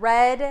wear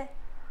red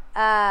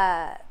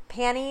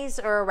panties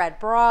or a red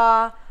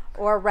bra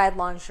or red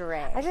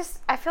lingerie.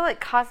 I feel like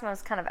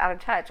Cosmo's kind of out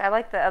of touch. I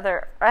like the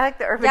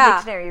Urban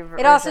Dictionary version.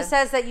 It also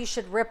says that you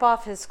should rip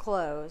off his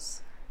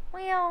clothes.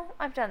 Well,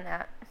 I've done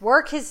that.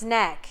 Work his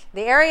neck.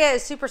 The area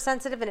is super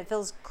sensitive and it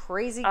feels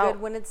crazy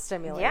good when it's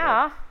stimulated.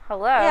 Yeah.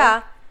 Hello.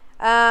 Yeah.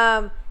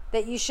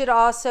 That you should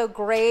also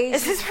graze,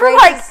 Is this for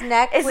his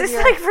neck Is with this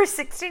your... like for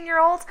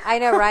 16-year-olds? I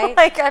know, right?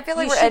 Like, I feel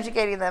like You we're should-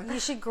 educating them. You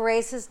should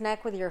graze his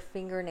neck with your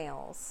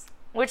fingernails.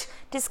 Which,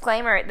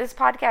 disclaimer, this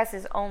podcast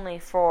is only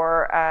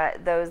for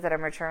those that are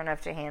mature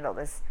enough to handle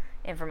this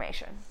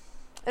information.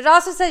 It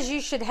also says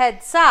you should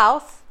head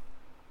south,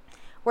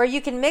 where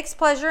you can mix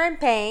pleasure and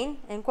pain,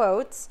 in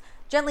quotes.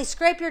 Gently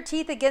scrape your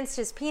teeth against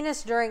his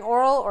penis during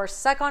oral or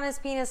suck on his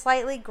penis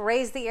lightly.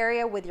 Graze the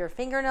area with your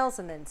fingernails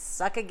and then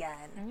suck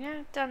again.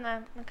 Yeah, I've done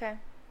that. Okay.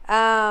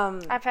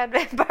 I've I've had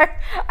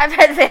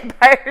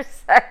vampire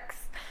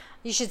sex.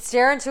 You should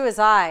stare into his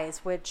eyes,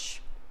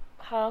 which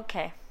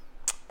Okay.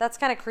 that's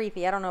kind of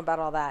creepy. I don't know about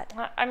all that.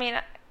 I mean,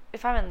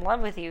 if I'm in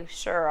love with you,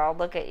 sure, I'll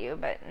look at you,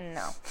 but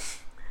no.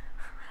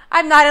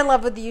 I'm not in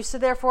love with you, so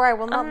therefore I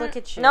will not look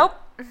at you. Nope,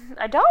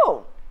 I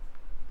don't.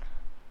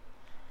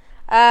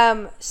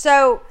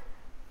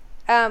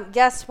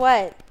 Guess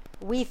what?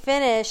 We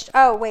finished.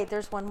 Oh, wait,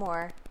 there's one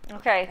more.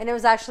 Okay. And it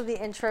was actually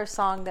the intro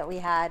song that we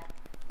had.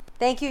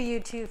 Thank you,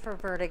 U2, for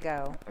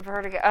Vertigo.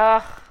 Vertigo.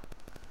 Ugh.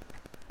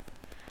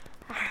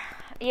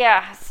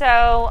 Yeah,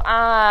 so,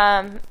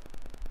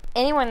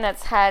 anyone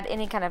that's had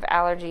any kind of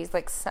allergies,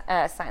 like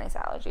sinus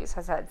allergies,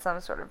 has had some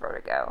sort of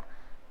vertigo.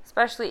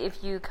 Especially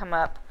if you come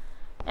up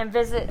and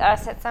visit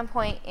us at some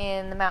point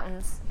in the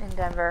mountains in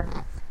Denver.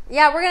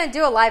 Yeah, we're going to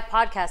do a live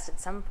podcast at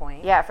some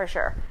point. Yeah, for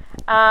sure.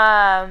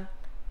 We're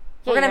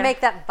going to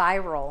make that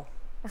viral.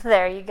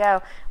 There you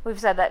go. We've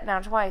said that now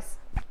twice.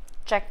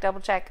 Check, double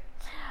check.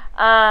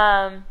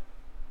 Yeah,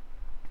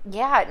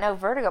 no,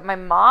 vertigo. My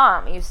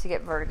mom used to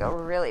get vertigo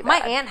really bad. My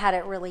aunt had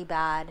it really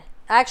bad.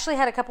 I actually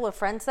had a couple of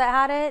friends that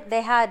had it.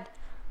 They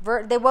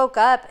woke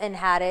up and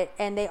had it,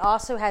 and they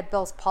also had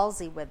Bell's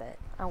palsy with it.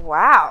 Oh,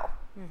 wow.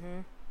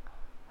 Mm-hmm.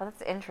 Well,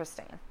 that's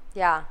interesting.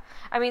 Yeah.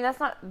 I mean, that's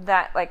not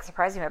that, like,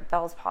 surprising, but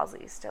Bell's palsy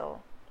is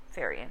still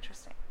very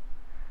interesting.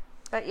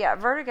 But, yeah,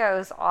 vertigo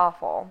is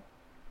awful.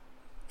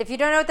 If you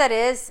don't know what that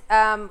is,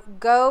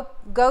 go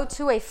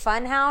to a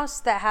fun house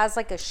that has,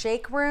 like, a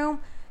shake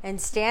room and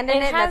stand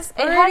in it. That's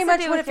pretty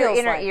much what it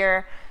feels like.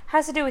 It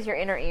has to do with your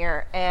inner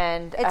ear,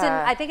 and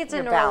I think it's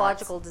a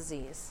neurological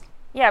disease.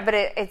 Yeah, but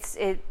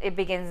it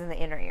begins in the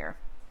inner ear.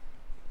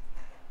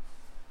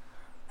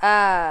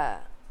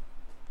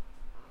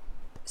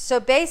 So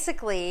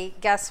basically,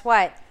 guess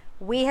what?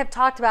 We have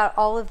talked about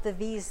all of the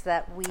V's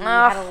that we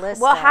had a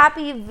list well, of.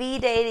 happy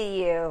V-Day to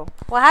you.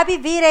 Well, happy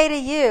V-Day to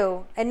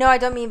you. And no, I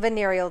don't mean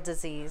venereal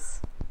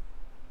disease.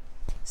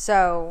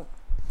 So,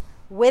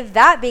 with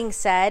that being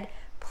said,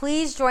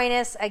 please join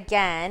us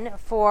again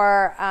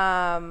for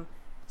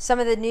some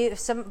of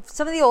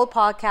the old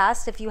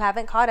podcasts. If you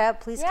haven't caught up,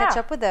 please catch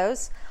up with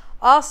those.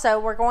 Also,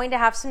 we're going to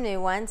have some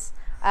new ones.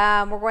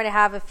 We're going to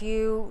have a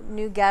few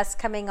new guests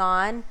coming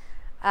on.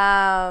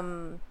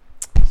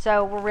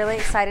 So we're really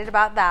excited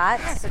about that.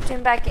 Yeah, so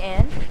tune back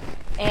in.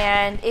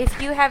 And if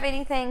you have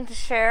anything to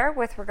share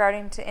with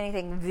regarding to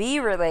anything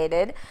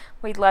V-related,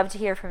 we'd love to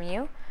hear from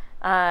you.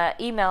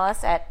 Email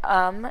us at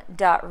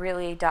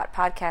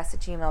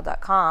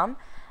really.podcast@gmail.com.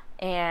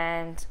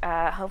 And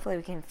hopefully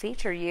we can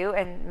feature you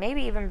and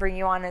maybe even bring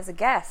you on as a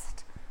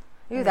guest.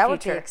 Ooh, that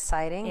would be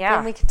exciting. Yeah.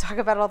 Then we can talk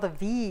about all the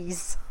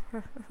V's.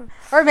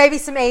 Or maybe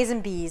some A's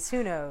and B's.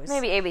 Who knows?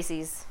 Maybe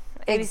ABCs.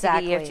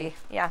 Exactly. ABCD, EFG.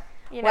 Yeah.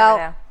 You never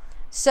know.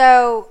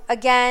 So,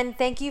 again,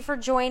 thank you for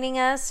joining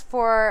us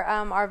for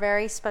our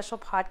very special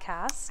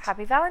podcast.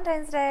 Happy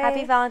Valentine's Day.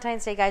 Happy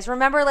Valentine's Day, guys.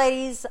 Remember,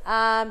 ladies,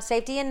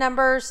 safety in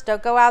numbers.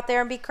 Don't go out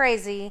there and be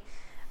crazy.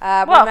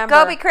 Remember,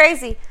 go be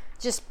crazy.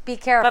 Just be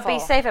careful. But be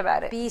safe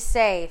about it. Be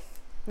safe.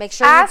 Make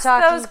sure Ask you're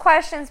talking. those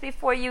questions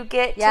before you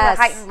get to a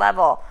heightened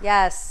level.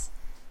 Yes.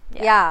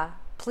 Yeah.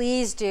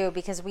 Please do,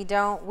 because we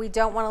don't want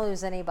to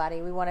lose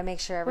anybody. We want to make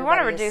sure everybody is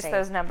safe. We want to reduce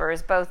those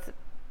numbers, both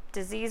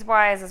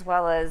disease-wise as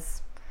well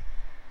as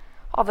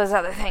all those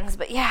other things.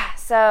 But yeah,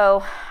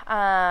 so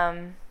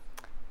on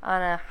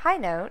a high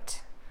note,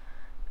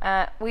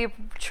 we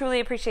truly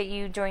appreciate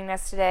you joining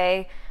us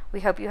today. We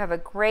hope you have a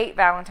great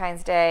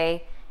Valentine's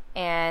Day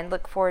and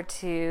look forward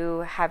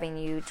to having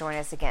you join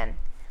us again.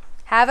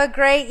 Have a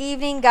great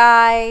evening,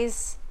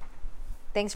 guys.